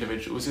mentioning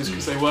individuals is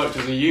because they worked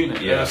as a unit.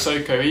 They Yeah. were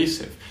so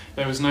cohesive.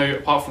 There was no,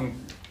 apart from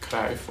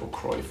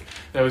Cruyff,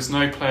 there was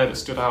no player that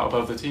stood out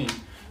above the team.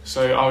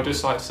 So I would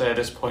just like to say at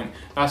this point,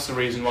 that's the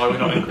reason why we're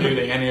not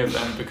including any of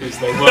them, because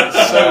they worked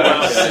so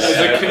well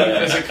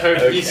as a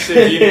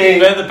cohesive unit.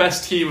 They're the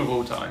best team of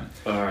all time.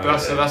 Alright.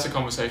 But that's a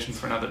conversation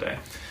for another day.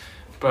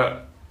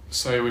 But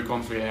so we've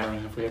gone for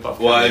Vieira, have we? Above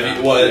Well, Kante? it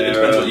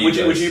depends what you would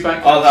guys- you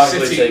back? I'll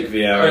happily City- take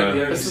Vieira.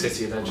 The only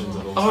City legends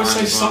of all I would time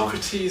say as well.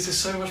 Socrates is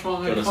so much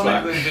more Got us iconic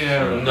back. than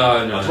Vieira.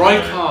 No.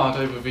 Rijkaard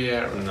over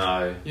Vieira.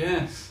 No.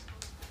 Yes.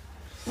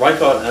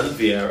 Rijkaard and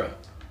Vieira.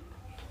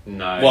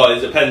 No. Well,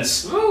 it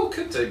depends. Well,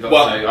 could do. But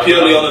Well, no,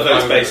 purely on a I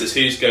vote would- basis,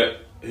 who's going?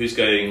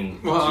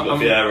 Well, so you've I'm got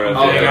Vieira.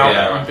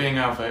 I'm Vieira. being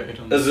outvoted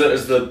on As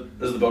this.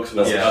 the box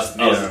That's, Yeah. that's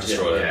Yeah. the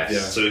destroyer. Yeah. Yeah.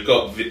 So we've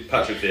got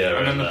Patrick Vieira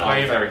And then and the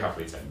I'm very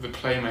happy to. The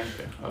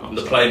playmaker.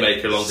 the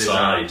playmaker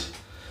alongside.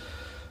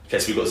 Okay,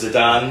 so we've got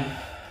Zidane.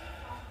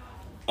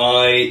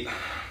 I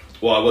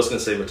was going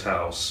to say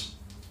Matthias,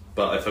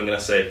 but if I'm going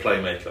to say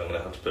playmaker, I'm going to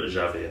have to put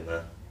Xavi in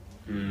there.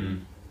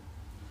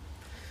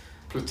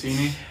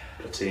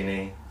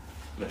 Platini,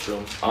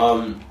 Mitchell.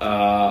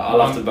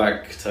 I'll have to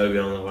back Toby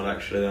on that one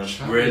actually.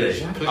 Then Really?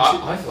 I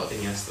thought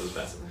Iniesta was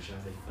better than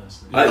Xavi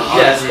personally.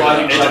 yes, but I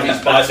think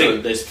Xavi's But I better think-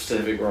 at this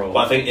specific role.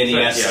 But I think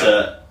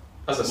Iniesta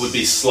would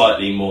be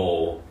slightly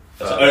more.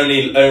 So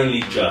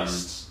only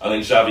just. I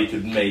think Xavi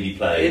could maybe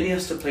play.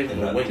 Iniesta played in in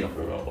the that wing.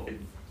 deeper role.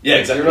 Yeah,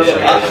 exactly. You remember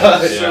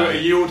that? So are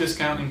you all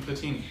discounting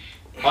Platini?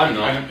 I'm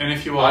not. And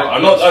if you are,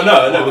 I'm not. I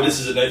know, but this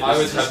is a no. I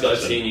would this is have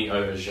discussion. Platini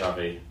over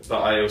Xavi,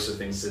 but I also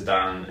think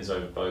Zidane is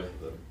over both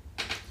of them.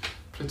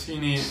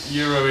 Platini,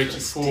 Euro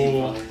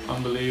 '84,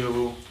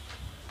 unbelievable.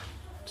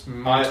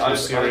 I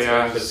Serie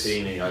go A's,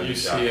 Platini over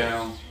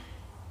Xavi.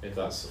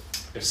 UCL.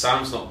 If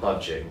Sam's not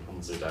budging on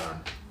Zidane.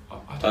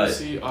 I don't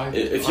see.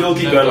 If you'll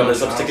keep going on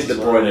this, I'm sticking De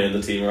Bruyne in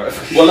the team, right?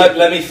 Well,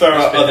 let me throw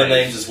out other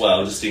names as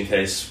well, just in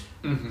case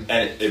Mm-hmm.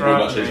 it Throw very out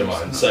much change your names.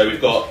 mind. So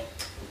we've got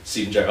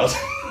Steven Gerrard.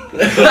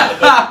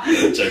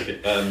 Joking.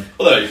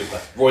 Although you could play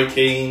Roy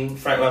Keane,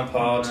 Frank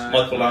Lampard, No,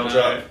 Michael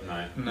Laudrup,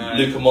 No. No.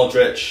 Luka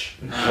Modric,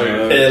 No.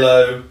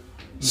 Pirlo,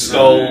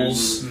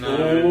 Scholes.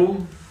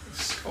 No.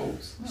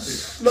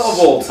 Scholes. Not of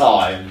all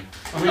time.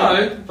 I mean,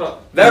 No,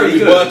 but Very We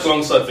good. work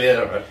alongside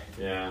Vieira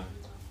yeah.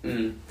 Mm.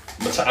 and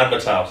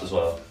Mataus as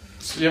well.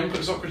 so you haven't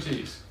put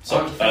Socrates.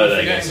 There you go.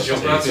 Forgetting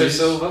Socrates. Gilberto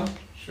Silva.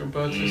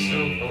 Gilberto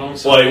Silva.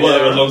 Alongside Well, he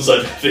worked Vieira.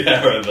 alongside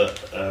Vieira, but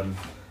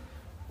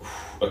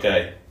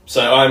okay.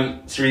 So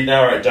I'm so we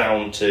narrow it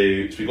down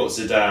to. So we've got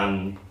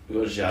Zidane, We've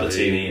got Xavi.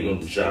 Platini,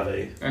 and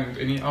Xavi.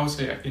 And I would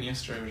say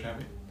Iniesta over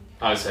Xavi.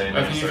 I would say I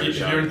think if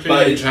you're But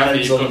including it Xavi,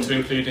 depends you've on- got to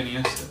include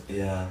Iniesta.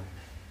 Yeah.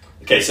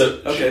 Okay, so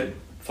Okay,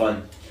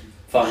 fine.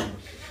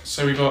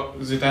 So we got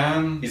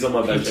Zidane, He's on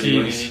my bench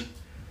anyways. Platini,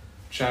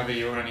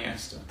 Xavi or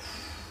Iniesta.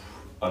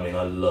 I mean,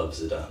 I love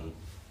Zidane.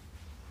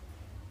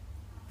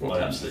 What,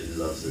 I absolutely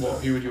love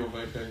Zidane. who would your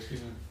vote go to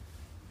then?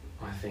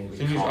 I think we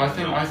Thing is, can't I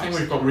think not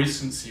we've got have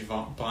recency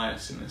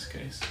bias in this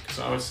case because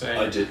I would say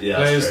I did. Yeah,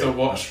 players that's true. that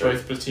watched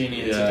That's both Platini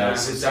and Yeah.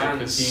 Zidane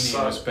would say Zidane's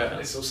Platini was better.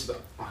 It's also the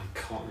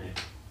iconic.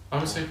 I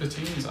would say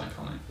Platini's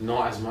iconic.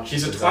 Not as much.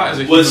 He's a as twat as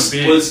a Zidane. Was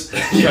human being. was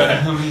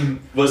Yeah, I mean,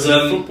 was as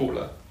a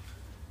footballer.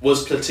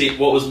 was Platini?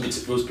 What was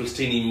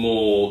Platini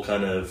more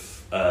kind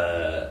of?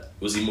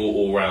 Was he more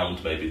all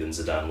round maybe than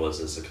Zidane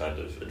was as a kind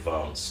of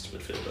advanced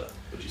midfielder?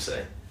 Would you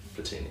say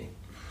Platini?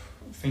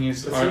 Thing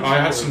is, Platini I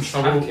had was some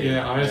trouble. attacking,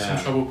 Yeah, I had yeah.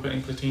 some trouble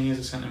putting Platini as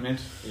a centre mid.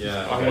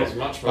 Yeah, I okay. was He's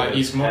much more.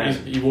 Like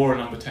he wore a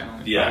number 10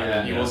 on it.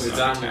 Yeah, he yeah. was a Zidane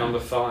number 10. number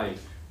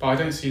 5. But I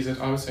don't see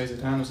that. I would say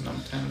Zidane was a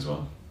number 10 as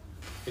well.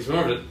 He's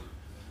more of an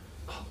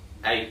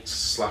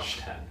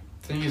 8/10.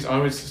 Thing is, I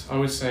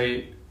would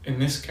say in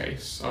this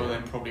case, I would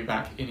then probably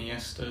back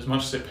Iniesta. As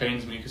much as it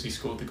pains me because he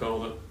scored the goal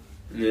that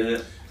Yeah.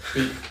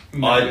 beat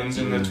Netherlands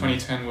in the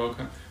 2010 World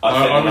Cup.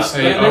 I would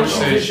say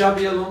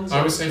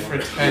for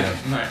a 10.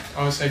 No,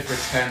 I would say for a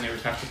 10, it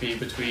would have to be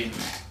between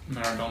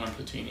Maradona,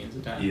 Platini, and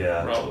Zidane.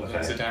 Yeah, rather than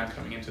okay. Zidane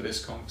coming into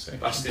this conversation.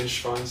 Bastian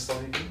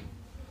Schweinsteiger.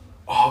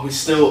 Oh, we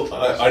still.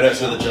 I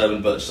don't know the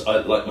German, but just,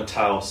 like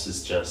Mataus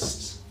is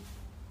just.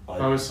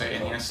 I would say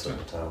can't Iniesta. stand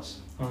Mataus.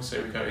 I would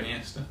say we go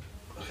Iniesta.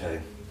 Okay.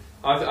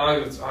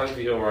 I'd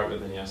be alright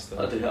with Iniesta.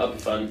 I'd be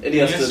fine.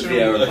 Iniesta, Iniesta-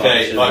 Vieira,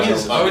 Okay, partnership. I Thing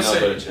is, I would I'll say,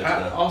 vote it,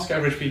 yeah. ask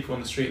average people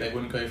on the street, they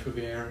wouldn't go for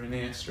Vieira and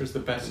Iniesta as the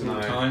best No.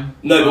 of the time.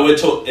 No, but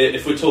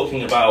if we're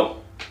talking about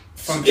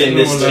Functional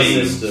this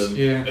team, levels,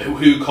 yeah.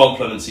 who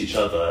complements each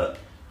other,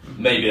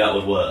 maybe that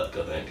would work.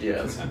 I think.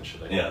 Yeah.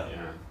 Potentially. Yeah.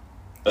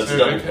 That's So, a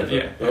double okay, pivot.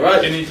 yeah.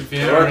 Alright.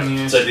 Vieira Alright. and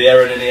Iniesta. So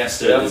Vieira and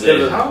Iniesta Yeah, is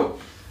pivot. in. How?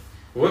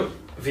 What?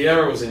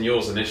 Vieira was in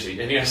yours initially.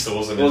 Iniesta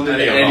wasn't Wasn't in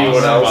any of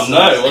anyone ours. else.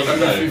 No, it wasn't.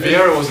 No.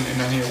 Vieira wasn't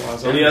in any of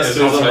ours.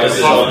 Iniesta was on Apart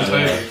my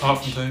from list. Toby,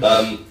 apart from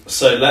Toby.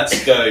 So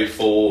let's go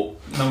for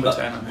Number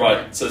 10. I think.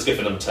 right. So let's go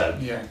for number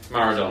 10. Yeah.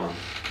 Maradona.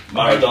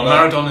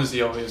 Maradona. Maradona's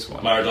the obvious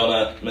one.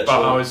 Maradona. Mitchell.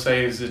 But I would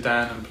say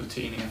Zidane and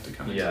Platini have to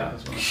come into Yeah. that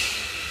as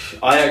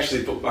well. I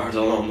actually put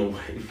Maradona on the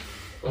wing.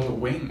 On the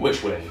wing.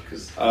 Which wing?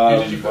 Because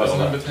Who did you put as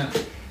number 10?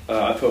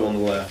 I put him on the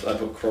left. I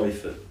put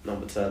Cruyff at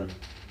number 10.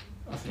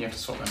 I think you have to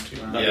swap them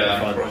two around. Yeah,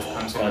 I think fine. Cruyff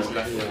comes in as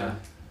left. Yeah.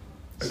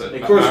 So, I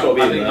mean, Cruyff's got to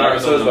be I in think there,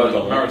 so is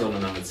Maradona.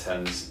 Maradona number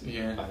 10's.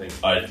 Yeah. I think.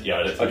 I don't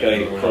think. Okay,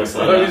 anyone Cruyff. else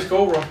like Although that. his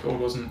goal record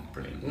wasn't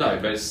brilliant. No,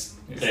 but it's.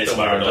 It's still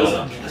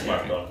Maradona. Yeah. It's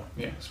Maradona.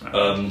 Yeah, it's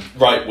Maradona.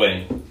 Right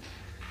wing.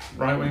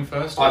 Right wing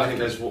first? I think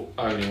there's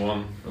only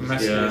one.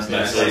 Messi. Yeah, is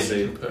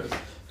Messi. Messi.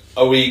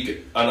 Are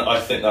we? And I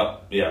think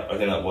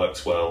that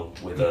works well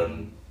with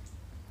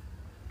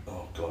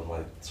Oh God, my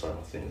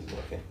thing isn't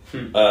working.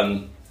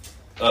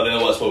 I think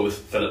that works well with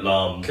Philip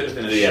Lahm. Could have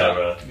been a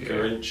Vieira.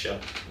 Garincha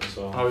as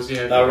well. I was,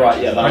 yeah. Oh,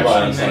 right, yeah, that I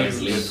right actually hand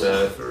side named is for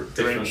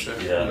different.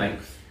 Garincha. Yeah.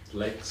 Length,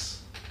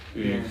 legs.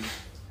 Yeah.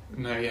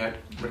 No, he had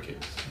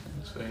rickets.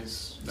 So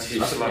his legs Yeah,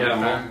 were slightly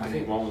bent. I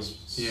think one was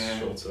Yeah.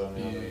 shorter than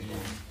the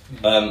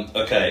other.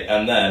 Yeah. Okay,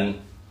 and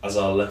then as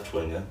our left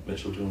winger,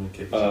 Mitchell, do you want to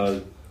kick us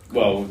off?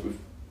 Well, we've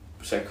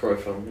said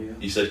Cruyff on here.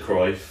 You said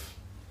Cruyff.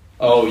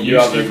 Oh, you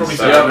haven't probably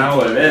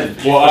put him in.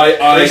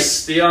 Well,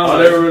 Cristiano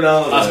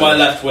Ronaldo. As my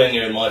left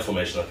winger in my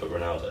formation, I put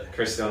Ronaldo.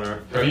 Cristiano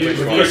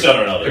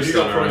Cristiano Ronaldo. Have you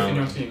got Cruyff in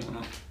your team or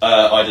not?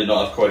 I did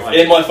not have Cruyff.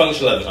 In my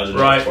functional 11, I did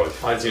not have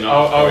Cruyff. I do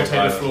not. I will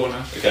take the floor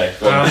now. Okay,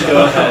 Go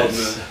ahead.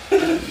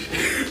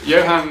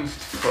 Johan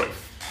Cruyff.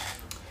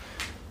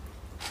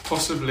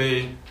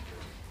 Possibly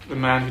the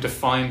man who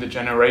defined the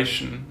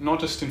generation, not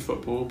just in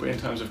football, but in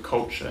terms of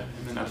culture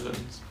in the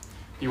Netherlands.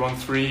 He won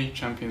 3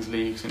 Champions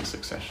Leagues in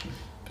succession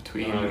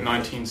between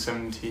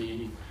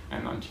 1970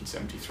 and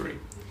 1973.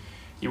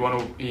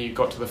 He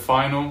got to the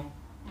final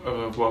of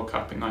a World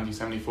Cup in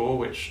 1974,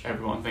 which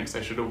everyone thinks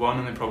they should have won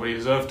and they probably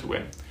deserved to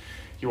win.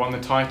 He won the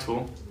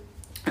title,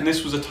 and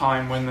this was a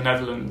time when the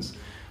Netherlands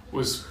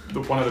was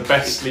one of the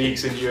best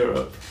leagues in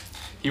Europe.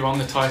 He won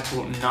the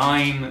title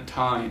 9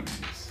 times.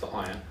 For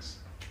Ajax.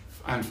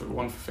 And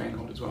one for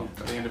Feyenoord as well.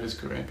 At the end of his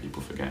career,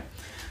 people forget.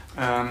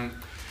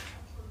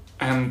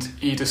 And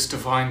he just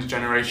defined a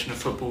generation of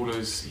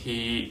footballers.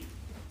 He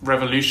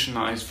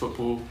revolutionised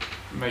football,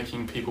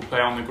 making people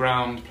play on the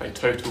ground, play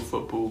total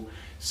football,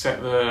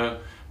 set the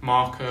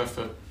marker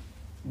for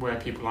where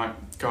people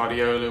like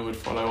Guardiola would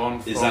follow on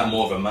from. Is that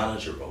more of a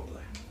manager role,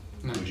 though?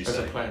 No, would you as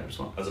say? a player as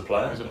well. As a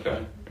player? As a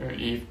player.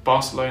 The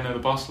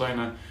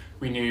Barcelona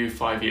we knew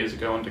 5 years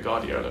ago under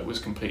Guardiola was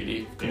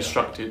completely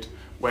constructed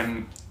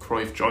when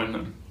Cruyff joined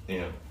them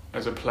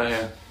as a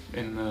player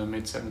in the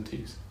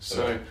mid-70s.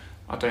 So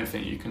I don't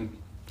think you can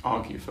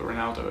argue for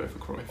Ronaldo over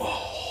Cruyff.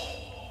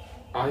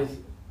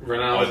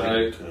 Ronaldo. I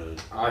think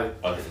could. I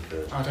think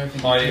could. I don't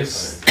think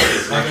highest I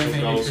don't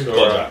think goal you could.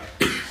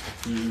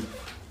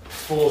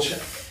 scorer.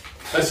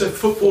 As a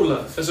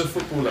footballer,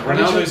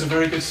 Ronaldo is a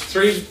very good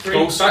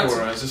goal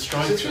scorer as a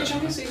striker. Is it 3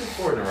 Champions League or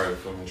 4 in a row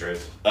for Madrid?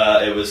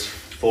 It was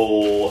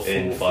 4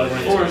 in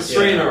 5 years.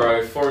 3 in a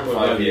row, 4 in 4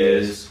 5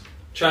 years.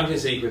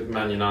 Champions League with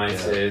Man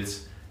United.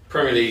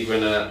 Premier League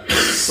winner.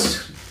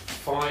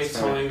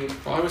 5-time.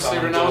 I would say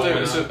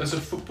Ronaldo as a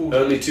footballer.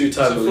 Only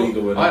 2-time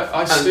Liga winner.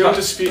 I still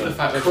dispute the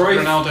fact that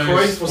Ronaldo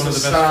is one of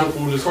the best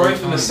footballers of all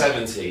Cruyff in the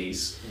time.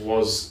 70s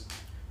was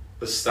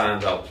the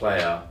stand-up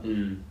player.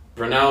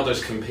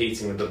 Ronaldo's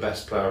competing with the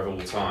best player of all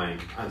time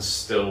and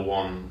still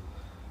won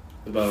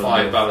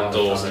 5 Ballon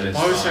d'Ors in his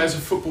time. I would say as a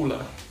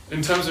footballer,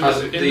 in terms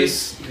of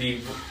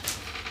the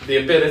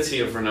ability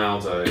of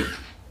Ronaldo,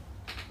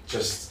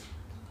 just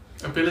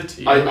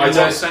ability. I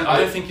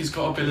don't think he's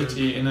got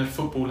ability in a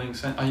footballing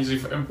sense. He's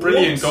a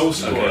brilliant goal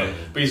scorer,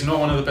 but he's not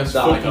one of the best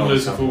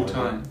footballers of all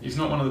time. He's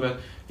not one of the best.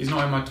 He's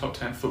not in my top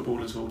 10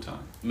 footballers of all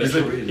time.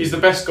 He's the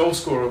best goal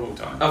scorer of all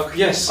time.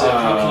 Yes. How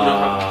can you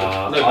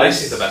not have,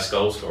 Messi's the best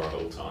goal scorer of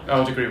all time. I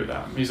would agree with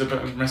that.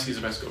 Messi's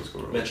the best goal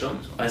scorer of all time.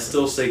 I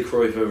still say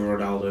Cruyff over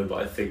Ronaldo,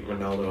 but I think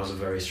Ronaldo has a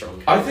very strong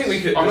case. I think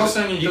we could. I'm not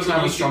saying he doesn't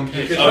have a strong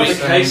case. You could make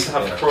a case to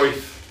have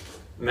Cruyff,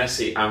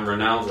 Messi and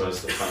Ronaldo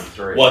as the front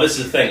 3. Well, this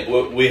is the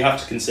thing. We have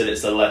to consider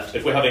it's the left.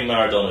 If we're having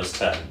Maradona as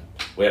 10,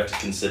 we have to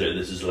consider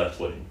this is left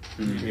wing.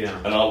 Yeah.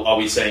 And are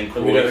we saying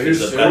Cruyff who's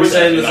is a better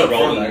in that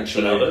role than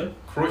actually? Ronaldo?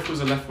 Cruyff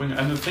was a left winger,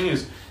 and the thing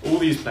is, all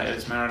these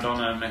players,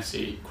 Maradona,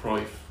 Messi,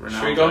 Cruyff, Ronaldo,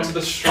 should we go on to the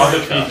other striker?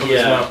 people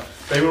as well,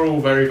 they were all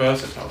very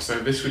versatile, so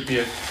this would be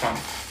a front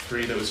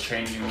 3 that was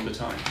changing all the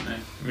time,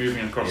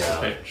 moving across the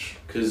pitch.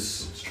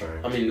 Because, It's true.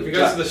 I mean, If we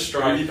go to the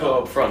striker, you put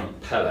up front?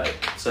 Pele.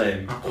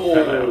 Same. I've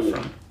got Pele up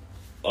front.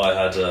 I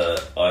had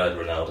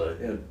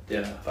Ronaldo.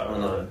 Yeah. I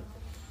know.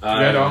 You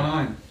had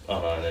R9.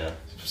 Yeah.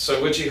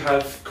 So would you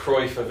have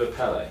Cruyff over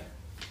Pele?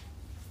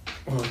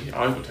 Well, yeah,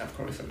 I would have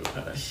Cruyff over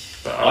Pele.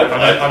 But I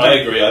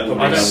agree. I don't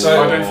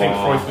think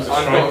Cruyff was a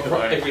striker.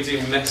 Though. If we do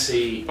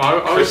Messi, I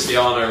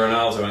Cristiano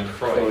Ronaldo and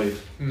Cruyff.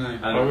 No,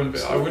 And I wouldn't. I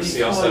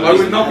CR7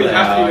 would not be Pele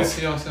happy out. with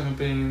CR7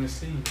 being in this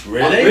team.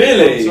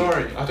 Really? I'm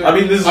sorry. I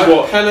mean, this is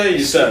what Pele.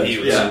 you said.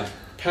 Yeah.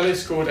 Pele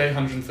scored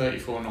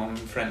 834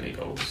 non-friendly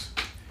goals.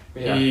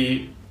 Yeah.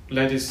 He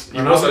led his.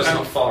 Ronaldo's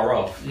not far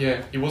off.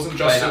 Yeah, he wasn't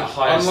just Playing at a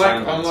higher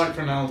standard. unlike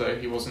Ronaldo.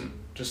 He wasn't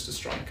just a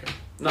striker.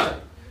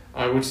 No.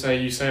 I would say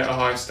you say at a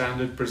high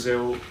standard.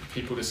 Brazil,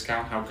 people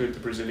discount how good the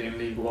Brazilian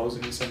league was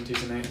in the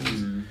 70s and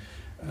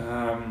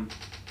 80s.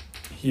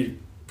 He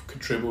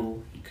could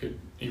dribble.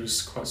 He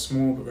was quite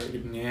small but very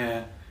good in the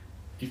air.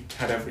 He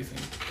had everything.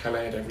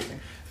 Pele had everything.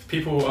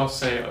 People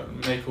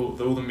make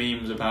all the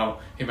memes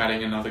about him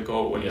adding another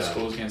goal when he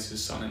scores against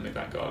his son in the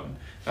back garden.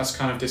 That's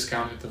kind of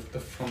discounted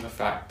from the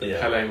fact that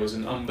Pele was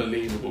an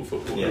unbelievable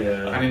footballer.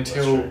 Yeah. And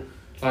until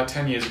like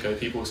 10 years ago,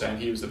 people were saying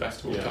he was the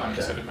best of all time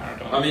instead of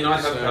Maradona. I mean, I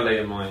have Pele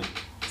in my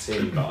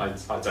team, but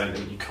I don't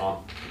think you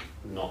can't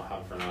not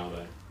have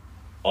Ronaldo.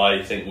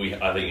 I think you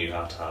have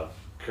to have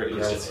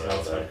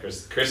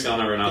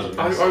Cristiano Ronaldo.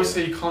 I would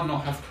say you can't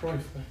not have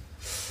Cruyff though.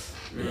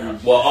 Yeah.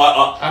 Well,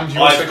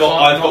 I've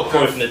got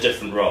Cruyff in a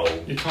different role.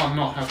 You can't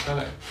not have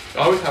Pele.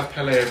 I would have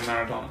Pele over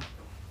Maradona.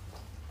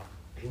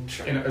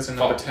 Interesting. As a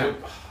number 10.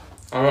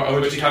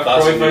 Would you have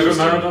Cruyff over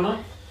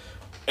Maradona?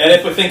 And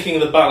if we're thinking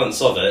of the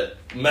balance of it,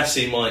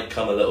 Messi might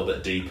come a little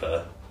bit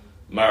deeper.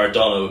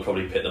 Maradona would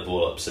probably pick the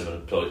ball up similar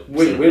place.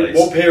 Wait,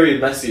 what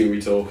period Messi are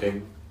we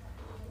talking?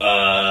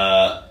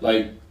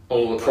 Like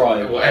all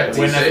Prime. whenever.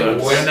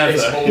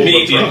 Whenever.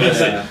 Medium,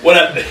 Yeah.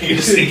 whatever. You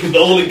just think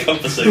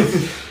all-encompassing.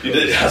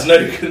 It has no.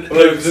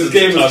 This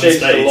game has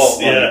changed a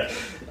lot.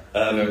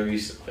 Yeah.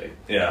 Recently.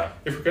 Yeah.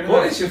 If we're gonna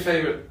What have- is your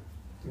favourite?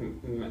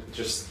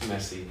 Just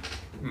Messi.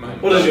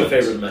 What is your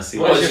favourite Messi?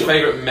 What is your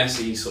favourite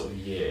Messi sort of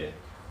year?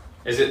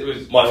 Is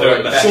it My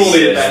favourite best- Messi Surely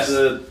year? it's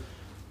the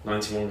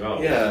 91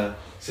 goals? yeah.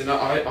 So no,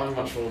 I'm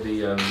much more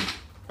the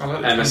I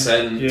like the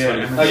MSN. Yeah,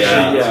 20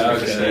 MSN. Yeah,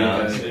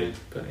 okay.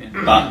 But yeah.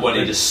 That when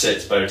he just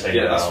sits Boateng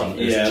Yeah, that's down. one-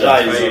 is Yeah, just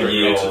that is beautiful.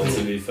 beautiful,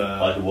 to be I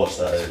fair. could watch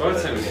that. over and Boateng over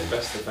was the again.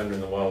 best defender in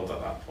the world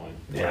at that point.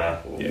 Yeah.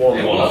 One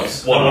It off.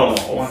 was. One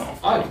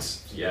off.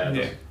 Yeah.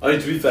 Yeah. I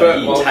mean, to be fair, But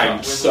he World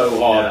tanked Cup so winners,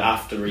 hard yeah.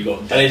 after he got.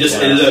 And it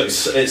just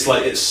it's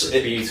like it's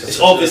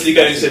Beautiful. obviously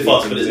going so It's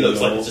fast, but it beautiful.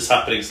 looks like it's just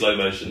happening in slow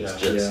motion. It's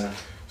Yeah. just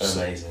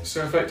Yeah. amazing.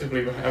 So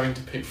effectively, we're having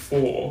to pick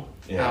 4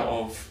 Yeah. out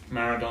of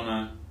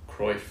Maradona,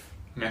 Cruyff,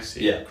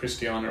 Messi, Yeah.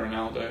 Cristiano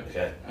Ronaldo,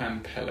 Okay.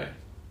 and Pele.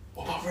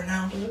 What about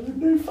Ronaldo?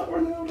 No, fuck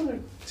Ronaldo.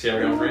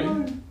 Thierry Henry.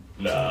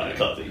 No, it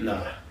can't be.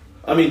 No.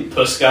 I mean,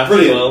 Puskas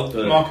brilliant. as well.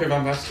 but- Marco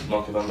van Basten,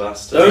 Marco van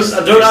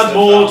Basten. Don't add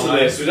more to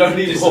this. We don't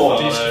need Di more.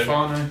 Di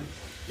Stefano. Stefano,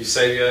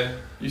 Eusebio.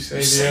 Eusebio,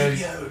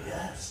 Eusebio,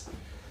 yes.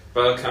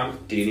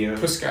 Bergkamp. Dino.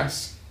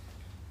 Puskas.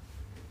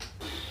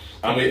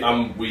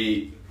 And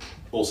we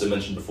also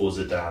mentioned before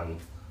Zidane.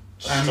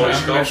 And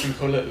Stoichkov. we mentioned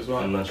Gullit as well.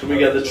 And Can we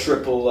get the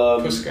triple?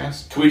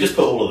 Puskas. Can we just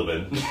put all of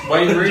them in?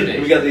 Wayne Can Rooney.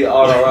 we get the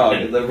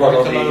RRR? The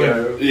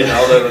Ronaldinho,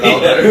 Yeah.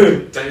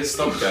 Ronaldo. David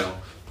Stockdale.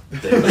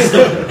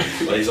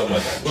 Well, he's on my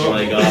bench. Well,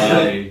 My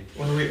guy.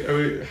 Well,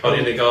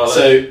 Odi Nagala.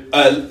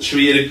 So, should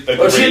we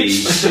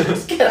agree?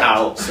 Get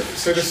out.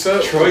 so the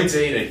certain Troy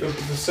Deeney.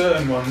 the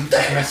certain one is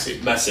Messi.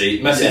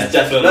 Messi. Messi's Yeah.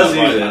 definitely on Messi the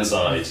right is- hand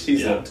side.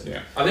 He's Yeah. not. Yeah.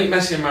 I think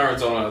Messi and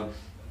Maradona.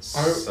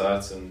 I-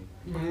 Certain.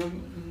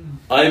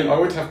 I I'm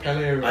would have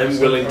Pele over. I'm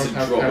myself. willing I to would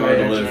have drop Pele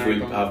Maradona over if we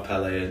Maradona. have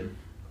Pele in.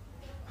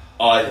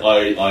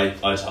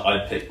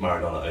 I'd pick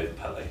Maradona over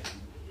Pele.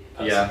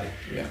 Yeah.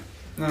 Yeah.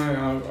 No,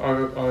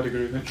 I would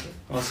agree with Mitchell.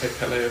 I'd say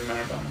Pele over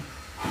Maradona.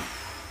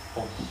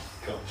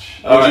 Gosh.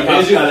 All right,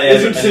 have is your Pele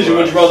is your over decision?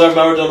 Would you anywhere rather have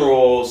Maradona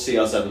or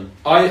CR7?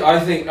 I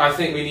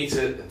think we need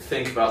to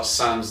think about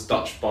Sam's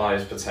Dutch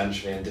bias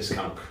potentially and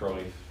discount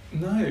Cruyff.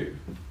 No.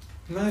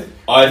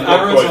 I've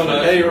got Maradona-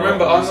 Cruyff. Hey,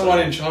 remember, I'm the so- one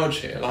in charge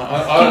here. Like,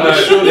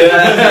 I surely,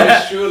 I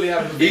surely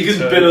have the He can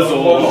veto bin us of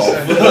all what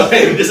off. I'm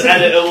saying. Just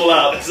edit it all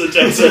out. So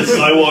James says,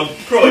 I want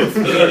Cruyff.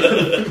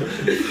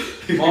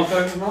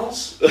 Marco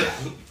Mars?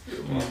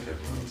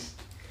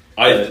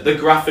 The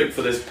graphic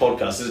for this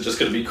podcast is just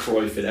going to be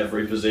Cruyff in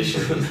every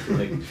position.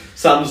 Like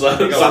Sam's got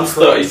Sam's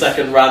Cruyff.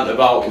 30-second rant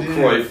about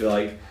Cruyff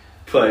like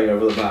playing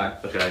over the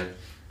back. Okay,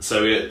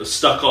 so we're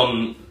stuck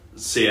on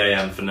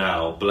CAM for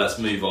now, but let's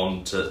move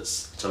on to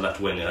left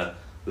winger.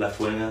 Left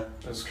winger.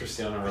 That's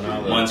Cristiano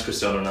Ronaldo. Mine's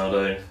Cristiano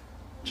Ronaldo.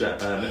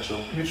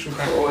 Mitchell. Mitchell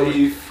back.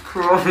 Cruyff.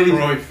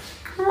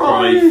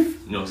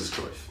 Cruyff. Yours is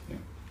Cruyff. Yeah.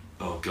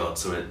 Oh god,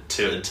 so we're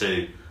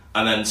 2-2.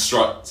 And then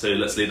strike. So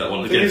let's leave that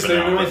one The thing again is, for the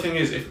now. only thing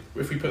is, if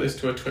we put this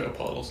to a Twitter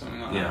poll or something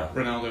like Yeah. that,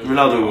 Ronaldo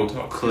Ronaldo on will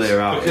top. clear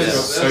out. Because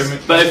Yeah. so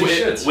many, But if we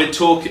should. we're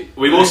talking,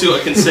 we've also got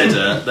to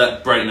consider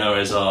that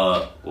Breitner is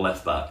our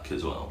left back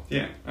as well,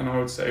 yeah, and I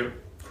would say.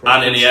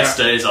 and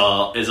Iniesta is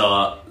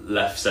our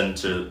left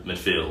centre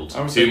midfield, I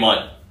would who say-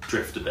 might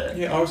drift a bit.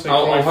 Yeah, I would say.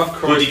 I'll Cruyff. have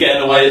Cruyff. Would you get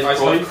in the way of I'd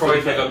Cruyff? have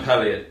Cruyff over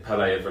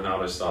Pele if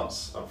Ronaldo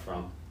starts up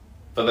front.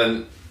 But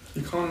then,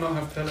 You can't not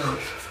have Pele.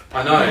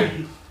 I know,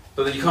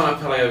 but then you can't have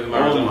Pele over Oh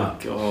Maradona.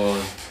 my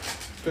god.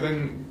 But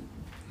then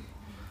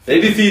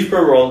Maybe FIFA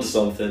were onto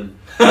something.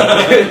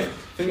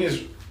 thing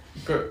is,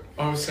 but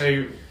I would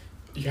say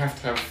you have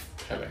to have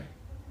Pele.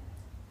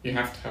 You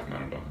have to have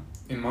Maradona.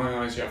 In my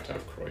eyes, you have to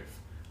have Cruyff.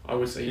 I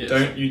would say you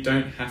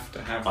don't have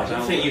to have. I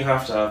don't Ronaldo. think you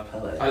have to have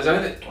Pele. I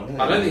don't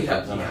think you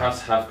have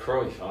to have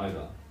Cruyff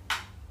either.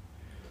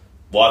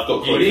 Well, I've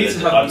got You Cruyff. need in to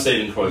it. have I'm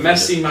saving Cruyff.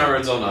 Messi,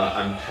 Maradona,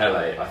 and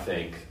Pele. I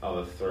think are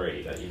the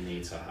three that you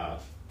need to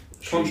have.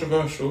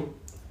 Controversial.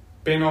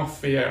 Bin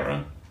off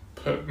Vieira.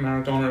 Put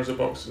Maradona as a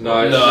box.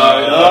 No.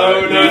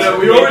 No,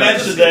 We already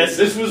mentioned this.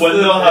 This was We're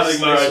the- not having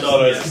this was-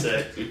 Maradona yeah. as a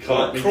six. We But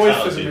can't. We Cruyff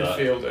can't as a do that.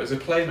 midfielder, as a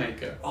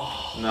playmaker.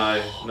 No.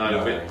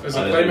 As a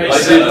I don't playmaker.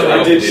 think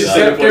I did do that.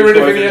 say- Get rid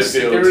of Cruyff in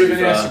Iniesta. midfield, Get rid to of be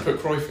Iniesta. fair.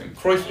 Put Cruyff in.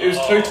 Cruyff. It was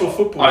total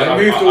football. I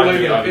They moved all over I'd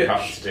be the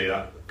happy pitch. to do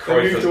that.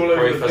 They moved all over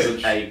Cruyff the as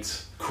pitch. an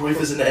 8.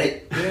 Cruyff is an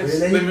 8. Yes,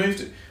 Really? they moved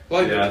it.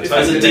 Like Yeah, if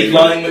As a they- deep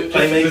lying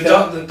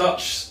playmaker. The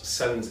Dutch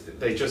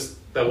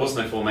there was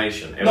no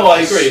formation. It No,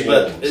 was I agree,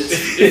 but swarms.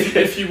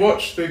 if you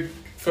watch the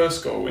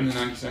first goal in the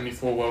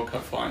 1974 World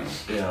Cup final,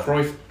 Yeah.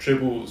 Cruyff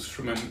dribbles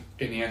from an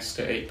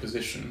Iniesta 8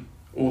 position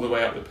all the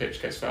way up the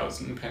pitch, gets fouls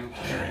in the penalty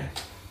area.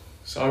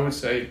 So I would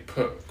say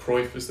put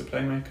Cruyff as the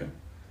playmaker.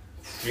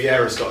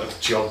 Vieira's got a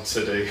job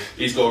to do.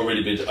 He's got a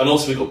really big, and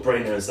also we've got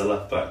Breitner as the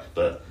left back,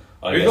 but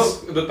I We've guess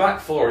got the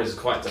back four is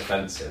quite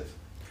defensive.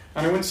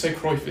 And I wouldn't say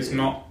Cruyff is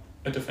not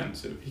a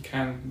defensive. He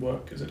can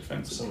work as a for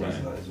defensive some player.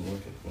 reason that isn't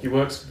working. He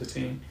works for the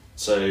team.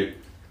 So,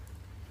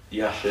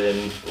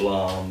 Yashin,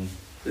 Lahm,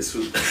 This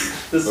was the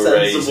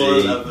Crazy. sensible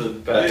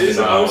 11.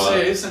 I would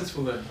say it is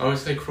sensible though. I would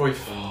say Cruyff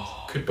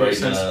could be a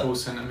sensible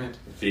centre mid.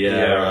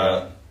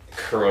 Vieira,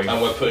 Cruyff.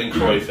 and we're putting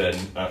Cruyff in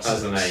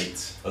as an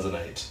 8. As an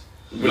 8.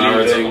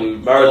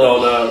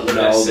 Maradona,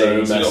 Ronaldo, So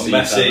you've got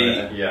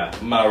Messi, Yeah.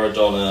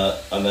 Maradona,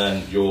 and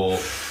then your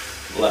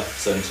left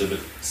centre,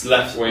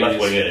 left wing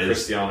it is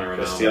Cristiano Ronaldo.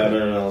 Cristiano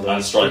Ronaldo.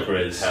 and striker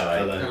is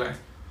Pele.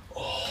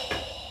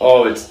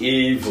 Oh, it's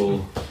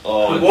evil.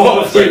 Oh,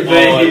 What have we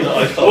made?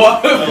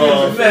 What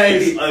have we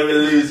made? I'm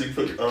losing.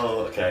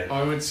 Oh, okay.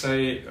 I would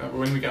say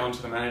when we get onto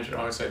the manager,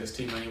 I would say this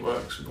team only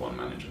works with one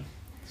manager.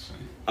 So,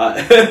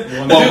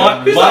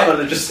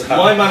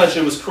 My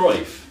manager was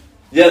Cruyff.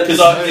 Yeah, Because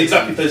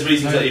exactly for those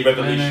reasons that he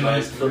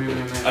revolutionised football,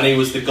 and he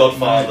was the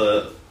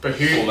godfather. But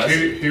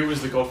who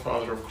was the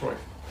godfather of Cruyff?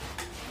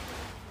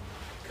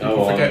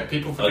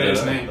 People forget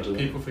his name.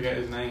 People forget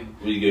his name.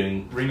 Were you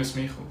going? Rinus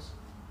Michels.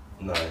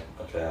 No.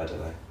 Okay, I don't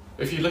know.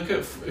 If you look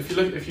up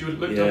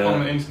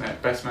on the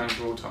internet, best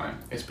manager of all time,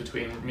 it's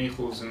between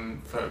Michels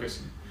and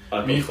Ferguson.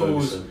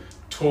 Michels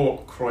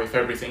taught Cruyff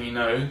everything he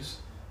knows,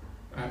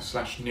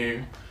 /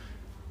 knew.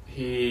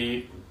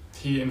 He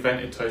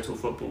invented total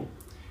football.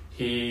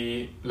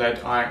 He led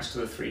Ajax to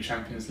the 3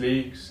 Champions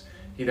Leagues.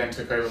 He then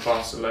took over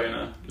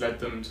Barcelona, led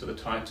them to the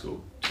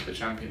title, to the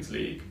Champions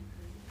League.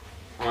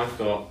 I've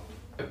got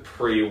a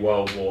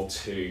pre-World War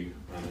II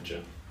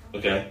manager.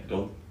 Okay,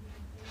 go on.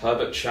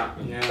 Herbert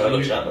Chapman. Yeah,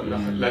 Herbert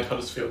Chapman. led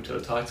Huddersfield to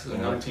the title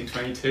in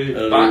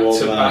 1922.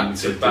 Back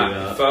to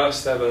back.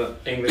 First ever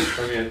English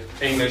Premier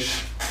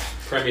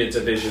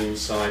Division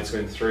side to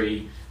win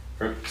 3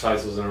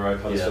 titles in a row.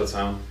 Huddersfield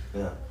Town.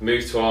 Yeah.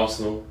 Moved to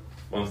Arsenal,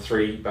 won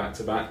 3 back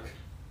to back.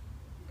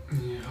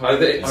 Yeah, I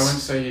wouldn't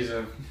say he's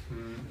a.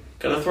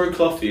 Can I throw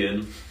Cloughy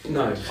in?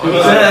 No.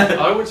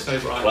 I would say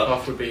Brian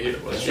Clough would be.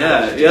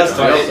 Yeah, he has to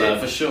be up there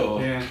for sure.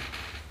 Yeah.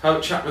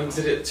 Herbert Chapman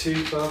did it at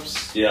 2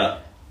 clubs. Yeah.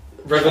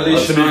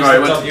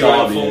 Revolutionised the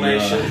WM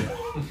formation.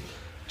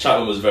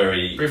 Chapman was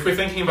very. But if we're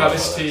thinking about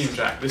this team,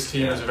 Jack, this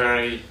team is a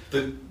very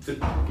the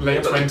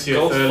late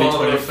 20th,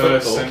 early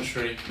 21st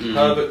century.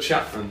 Herbert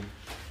Chapman.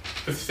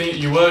 The thing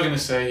you were going to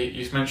say,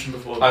 you mentioned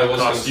before the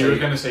podcast, you were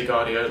going to say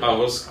Guardiola.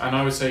 And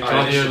I would say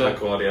Guardiola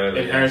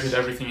inherited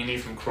everything you knew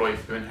from Cruyff,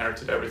 who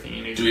inherited everything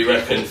you knew from Do we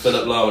reckon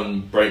Philip Lowe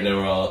and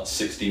Breitner are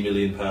 £60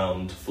 million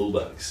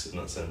fullbacks in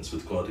that sense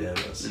with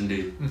Guardiola's?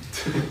 Indeed.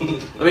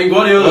 I mean,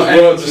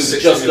 Guardiola's worked with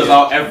just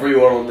about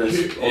everyone on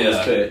this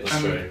pitch.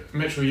 That's true.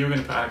 Mitchell, you were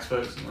going to put Alex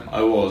Ferguson in.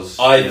 I was.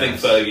 I think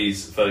Fergie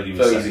was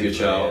Fergie's a good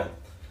shout.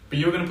 But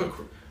you were going to put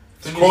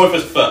Cruyff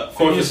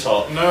is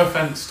top. No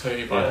offence to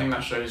you, but I think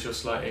that shows your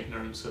slight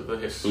ignorance of the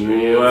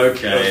history of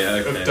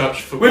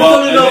Dutch football. We've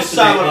done enough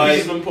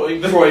salad on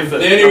putting Cruyff. The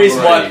only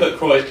reason why I put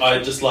Cruyff, I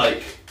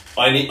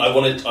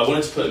wanted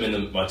to put him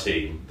in my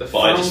team, but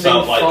I just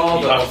felt like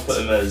you have to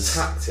put him as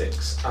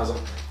tactics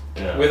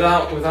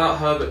without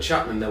Herbert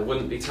Chapman, there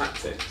wouldn't be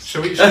tactics.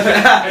 Shall we?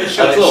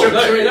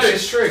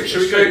 It's true.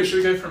 Should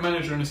we go for a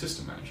manager and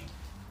assistant manager?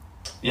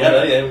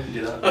 Yeah, we can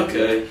do that.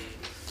 Okay.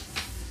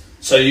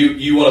 So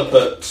you want to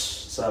put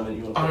Sam?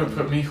 I would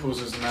put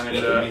Michels as the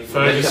manager. Yeah,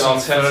 Ferguson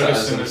as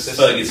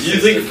Ferguson. You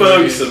think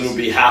Ferguson would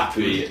be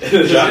happy?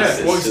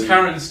 Yeah. Well, it's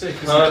carrot and stick.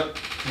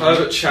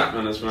 Herbert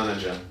Chapman as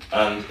manager.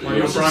 And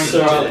you're Brian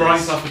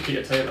Clough and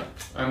Peter Taylor.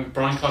 And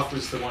Brian Clough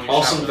was the one who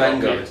Arsene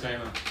Wenger. Peter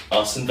Taylor.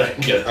 Arsene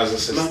Wenger as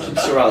assistant.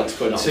 Sir Alex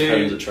going out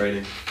at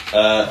training.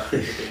 I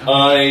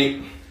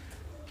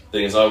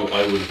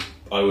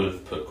would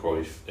have put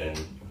Cruyff in,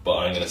 but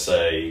I'm going to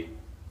say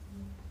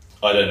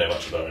I don't know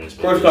much about him.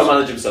 Cruyff can't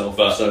manage himself,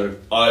 but so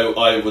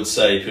I would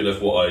say could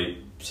have what I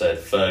said.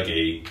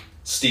 Fergie,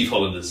 Steve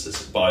Holland as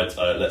assistant, but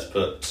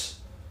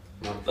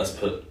let's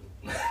put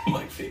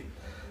Mike Fee.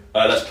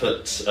 Let's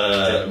put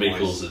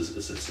Michels as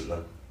assistant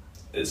then.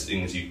 It's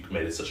things you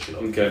made it such a good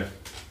argument. Okay,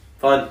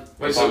 fine.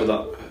 Wait, fine with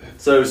that.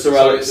 So Sir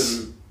Alex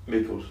and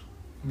Michels.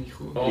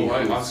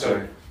 I'm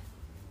sorry.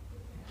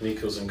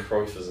 Michels and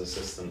Cruyff as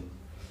assistant.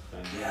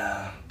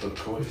 Yeah, but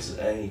Cruyff is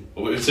an A.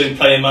 We're saying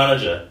player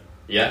manager.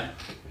 Yeah,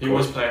 he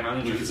was player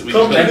manager.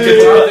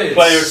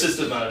 Player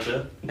assistant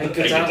manager.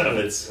 Edgar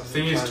Davids. The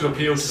thing is, to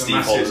appeal to the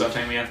masses, I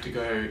think we have to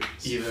go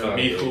either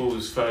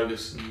Michels,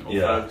 Ferguson, or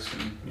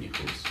Ferguson,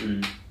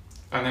 Michels.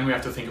 And then we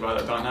have to think about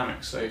the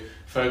dynamics. So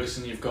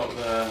Ferguson, you've got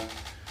the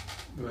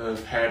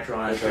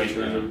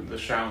hairdryer, the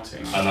shouting.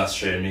 And that's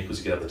true, Michels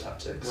you could have the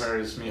tactics.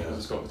 Whereas Michels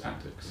has got the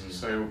tactics.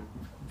 So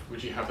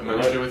would you have the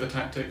manager with the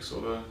tactics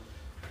or the...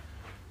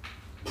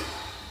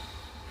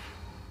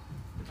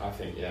 I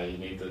think you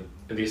need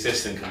the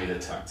assistant can be the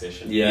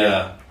tactician.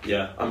 Yeah,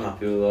 I'm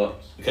happy with that.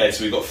 Okay,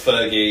 so we've got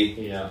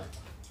Fergie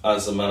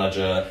as the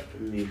manager,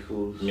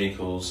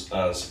 Michels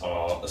as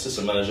our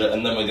assistant manager,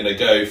 and then we're going to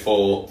go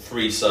for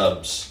 3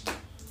 subs.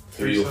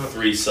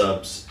 Three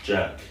subs,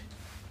 Jack.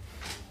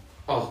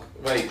 Oh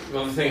wait,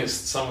 well the thing is,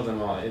 some of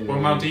them are in. Well,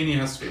 Maldini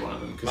has to be one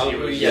of them.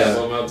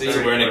 Maldini.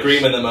 So we're in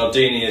agreement that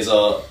Maldini is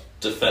our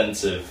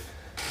defensive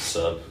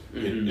sub. Who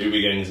are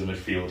we going as a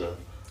midfielder?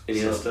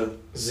 Iniesta.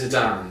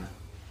 Zidane.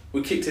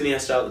 We kicked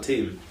Iniesta out of the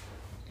team.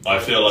 I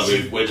feel like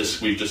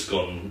we've just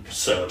gone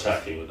so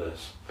attacking with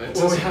this.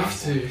 Well, we have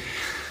to.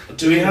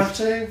 Do we have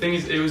to? The thing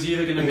is, it was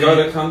either going to be.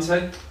 N'Golo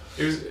Kante?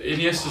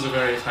 Iniesta's a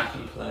very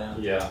attacking player.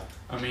 Yeah.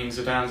 I mean,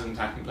 Zidane's an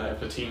attacking player,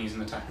 Platini's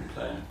an attacking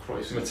player,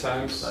 Cruyff's an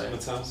attacking player.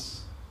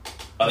 Matthias.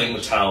 I think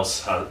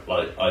Matthias had,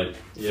 I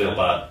feel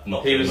bad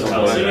not He was putting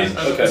on Matthias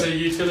the in. As a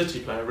utility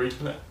player, Ruud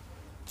Gullit.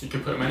 You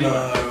can put him anywhere.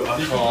 I You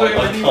can't. can put him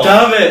I anywhere.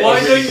 can't. Damn it! Why I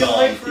don't really you can't.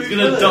 like He's Ruud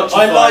gonna Gullit? Dutchify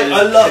I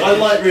his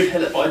like Ruud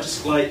Gullit, but I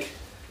just like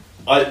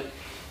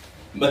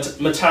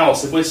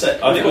Matthias. If we're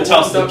saying, I think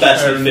Matthias is the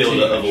best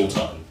midfielder of all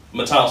time.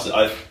 Matthias, in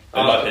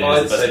my opinion,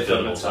 is the best midfielder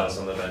of all time.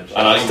 on the bench.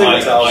 And I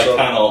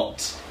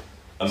cannot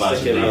imagine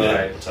Stick it leaving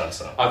in.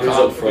 Matthias out. I Who's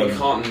can't. up front? We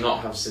can't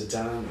not have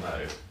Zidane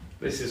though.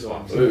 This is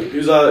what I'm saying.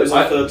 Who's our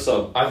third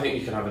sub? I think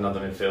you can have another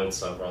midfield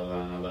sub rather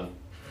than another.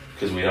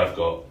 Because we have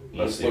got.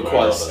 We're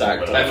quite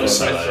stacked up. Evan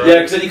Smith Salah. Rowe. Yeah,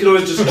 because then you could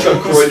always just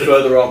chuck Cruyff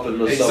further up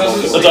and It sub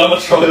doesn't on. Adama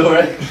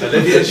Traore.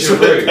 Olivier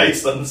Giroud.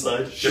 Paste on the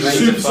side. Jermaine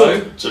Super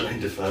Defoe.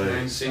 Jermaine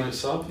Defoe. Super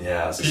sub.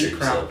 Yeah, that's a Pete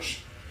super sub. Crouch.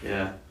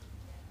 Yeah.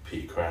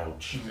 Pete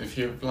Crouch. If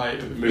you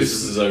like,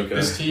 Moses is okay.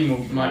 this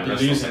team might be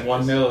that's not losing it.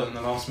 1-0 in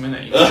the last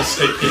minute. You just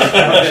stick Pete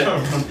Crouch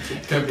up,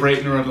 get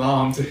Breitner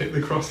alarm to hit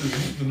the crosses.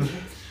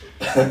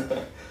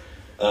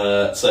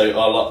 So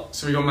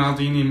So we got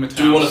Maldini and Matthias.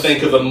 do we want to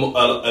think of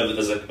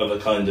a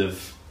kind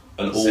of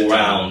an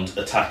all-round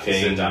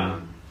attacking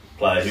Zidane.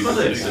 player who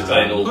Gullit. can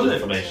play all Gullit.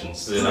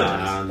 formations?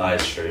 Zidane.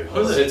 That is true.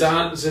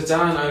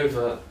 Zidane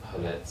over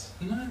Hullet.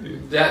 No.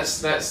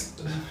 That's.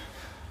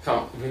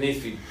 We need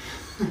to be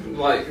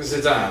like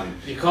Zidane.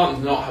 You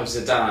can't not have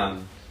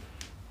Zidane.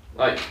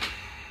 Like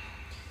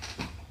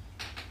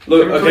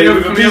Look, Can okay, we have-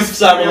 we've can we abused have-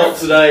 Sam a can we lot have-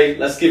 today.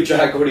 Let's give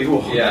Jack what he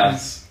wants. yeah,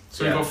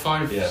 So we've got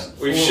five. Yeah.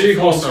 we've four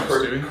shoehorned subs,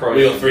 do we? Cruyff.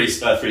 We got three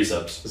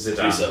subs. Zidane.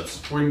 Three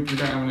subs. We don't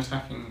have an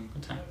attacking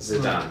attack.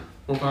 Zidane.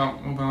 What about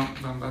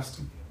Van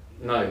Basten?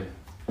 No.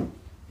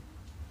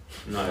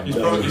 No.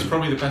 He's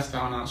probably the best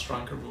out-and-out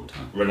striker of all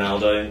time.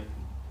 Ronaldo.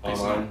 He's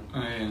Alright.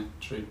 not- Oh yeah,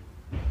 true.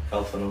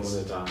 Alphonse.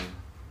 Zidane.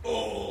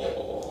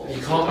 Oh.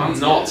 You can't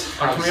not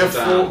have Can we have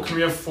Zidane. four? Can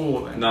we have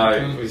four then? No,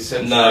 Okay. we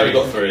said No, three. we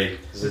got three.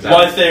 Zidane.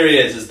 My theory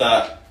is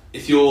that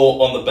if you're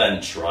on the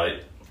bench,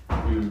 right,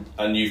 Mm.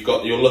 and you've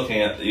got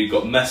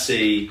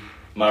Messi,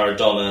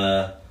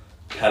 Maradona,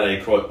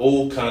 Pele,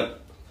 Cruyff,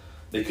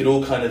 they could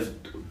all kind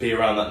of be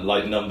around that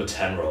like number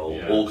 10 role,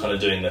 Yeah. all kind of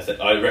doing their thing.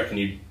 I reckon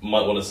you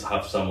might want to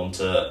have someone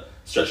to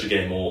stretch the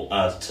game or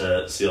add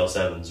to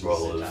CR7's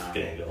role of Zidane.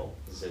 getting a goal.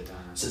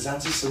 Zidane.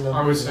 Zidane's just a I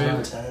number would say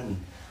 10.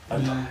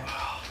 Yeah.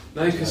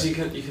 No, because you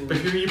can. But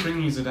who are you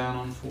bringing Zidane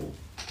on for?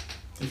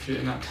 If you're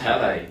in that team?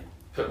 Pele.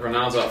 Put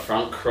Ronaldo up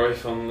front,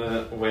 Cruyff on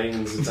the wing,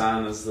 and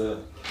Zidane as the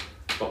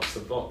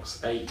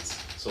box-to-box 8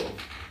 sort of.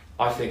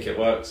 I think it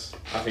works.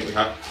 I think we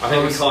can't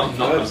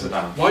not have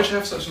Zidane. Why do you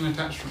have such an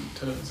attachment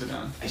to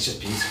Zidane? It's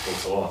just beautiful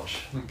to watch.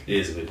 He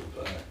is a good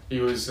player. He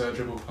was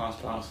dribbled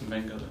past by Arsene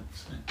Wenger.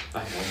 So.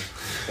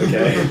 Okay.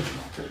 Okay.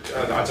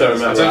 I don't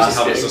remember I don't see how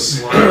asking. it's a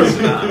slide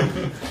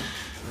Zidane.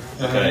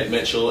 Okay,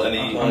 Mitchell,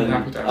 any... I'm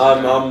happy to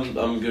have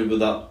I'm good with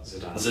that.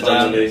 Zidane.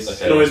 Zidane, You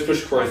okay. can always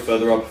push Cruyff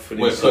further up if we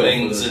need We're to sub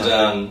putting for the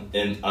Zidane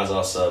in as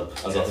our sub,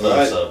 as our Yeah. third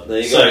Right, sub. there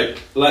you So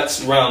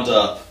let's round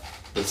up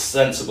the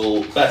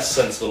best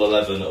sensible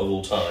 11 of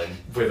all time.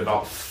 With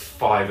about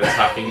 5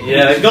 attacking.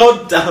 Yeah,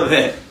 god damn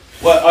it.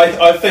 Well,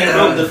 I think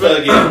under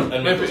Fergie and No,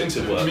 but Middleton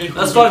into to work. Middleton,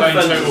 That's you're fine playing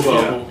defenders total as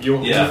well. football.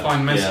 You'll Yeah,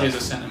 find Messi yeah. as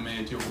a centre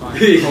mid. You'll find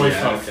Yeah,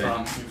 Cruyff up okay.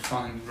 front. You'll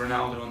find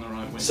Ronaldo on the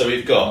right wing. So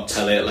we've got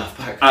Pele at left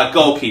back. our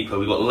goalkeeper.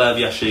 We've got Lev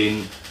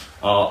Yashin.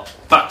 Our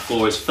back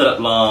four is Philip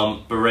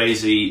Lahm,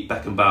 Baresi,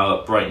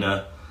 Beckenbauer,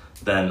 Breitner.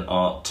 Then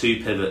our two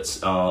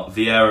pivots are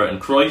Vieira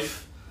and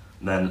Cruyff.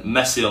 Then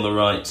Messi on the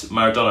right,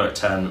 Maradona at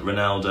 10,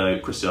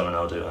 Cristiano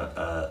Ronaldo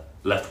at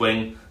left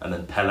wing, and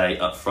then Pele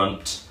up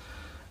front.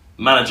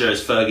 Manager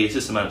is Fergie,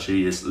 assistant manager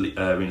is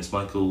Rinus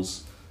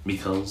Michels.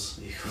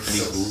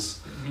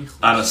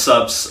 And the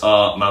subs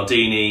are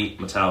Maldini,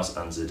 Matthias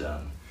and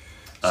Zidane.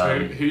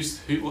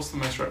 So what's the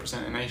most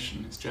represented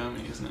nation? It's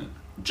Germany, isn't it?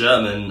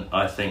 German,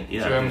 I think,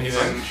 yeah. Germany,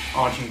 then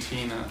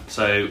Argentina.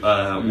 So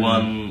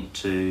 1,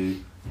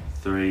 2,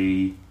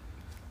 3.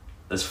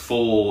 There's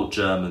 4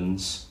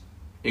 Germans,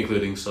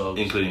 Including subs.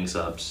 including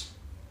subs.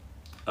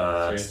 Three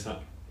And is it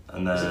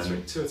then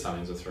three? 2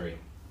 Italians or 3?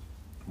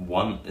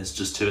 one is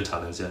just 2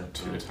 Italians, yeah.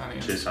 Two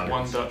Italians, Two Italians.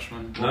 one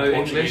Dutchman, No one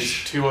Portuguese,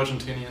 English? 2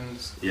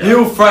 Argentinians, Yeah.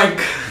 Neil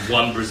Frank.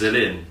 1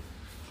 Brazilian.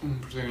 one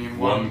Brazilian,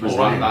 One one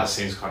Brazilian. That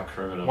seems quite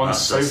criminal. one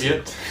That's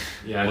Soviet.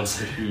 Yeah. I'm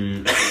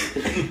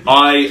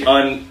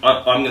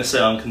going to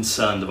say I'm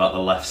concerned about the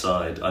left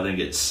side. I think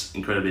it's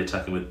incredibly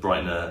attacking with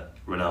Breitner,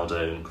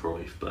 Ronaldo and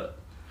Cruyff, but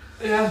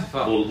Yeah.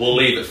 But we'll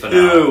leave it for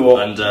now. Ew,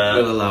 And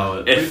we'll allow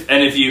it. if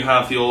any of you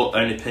have your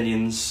own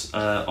opinions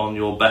on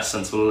your best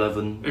sensible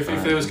 11, If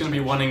there was going to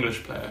be one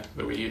English player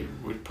that we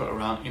would put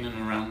around in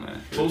and around there,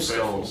 who Paul would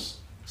go for?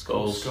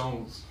 Scholes.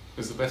 Scholes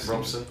is the best.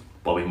 Robson.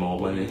 Bobby Moore,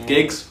 maybe. Moore.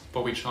 Giggs.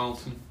 Bobby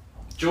Charlton.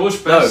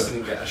 George Best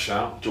didn't get a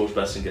shout. George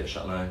Best didn't get a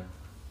shot now.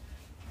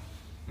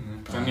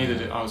 But I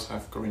needed it. I was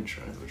have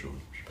Garincha over George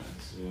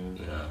Best.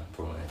 Yeah. Yeah,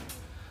 probably.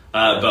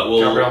 But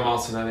we'll Gabriel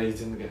Martinelli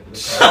didn't get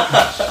this.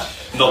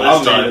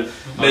 not this time.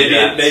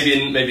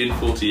 Maybe in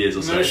 40 years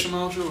or so. No,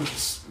 Shamal George,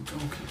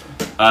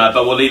 goalkeeper.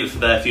 But we'll leave it for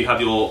there. If you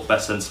have your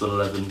best sensible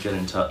 11, get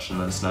in touch and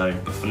let us know.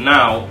 But for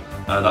now,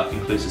 that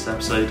concludes this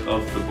episode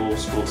of the Ball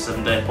Sports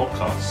 7 Day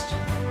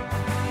podcast.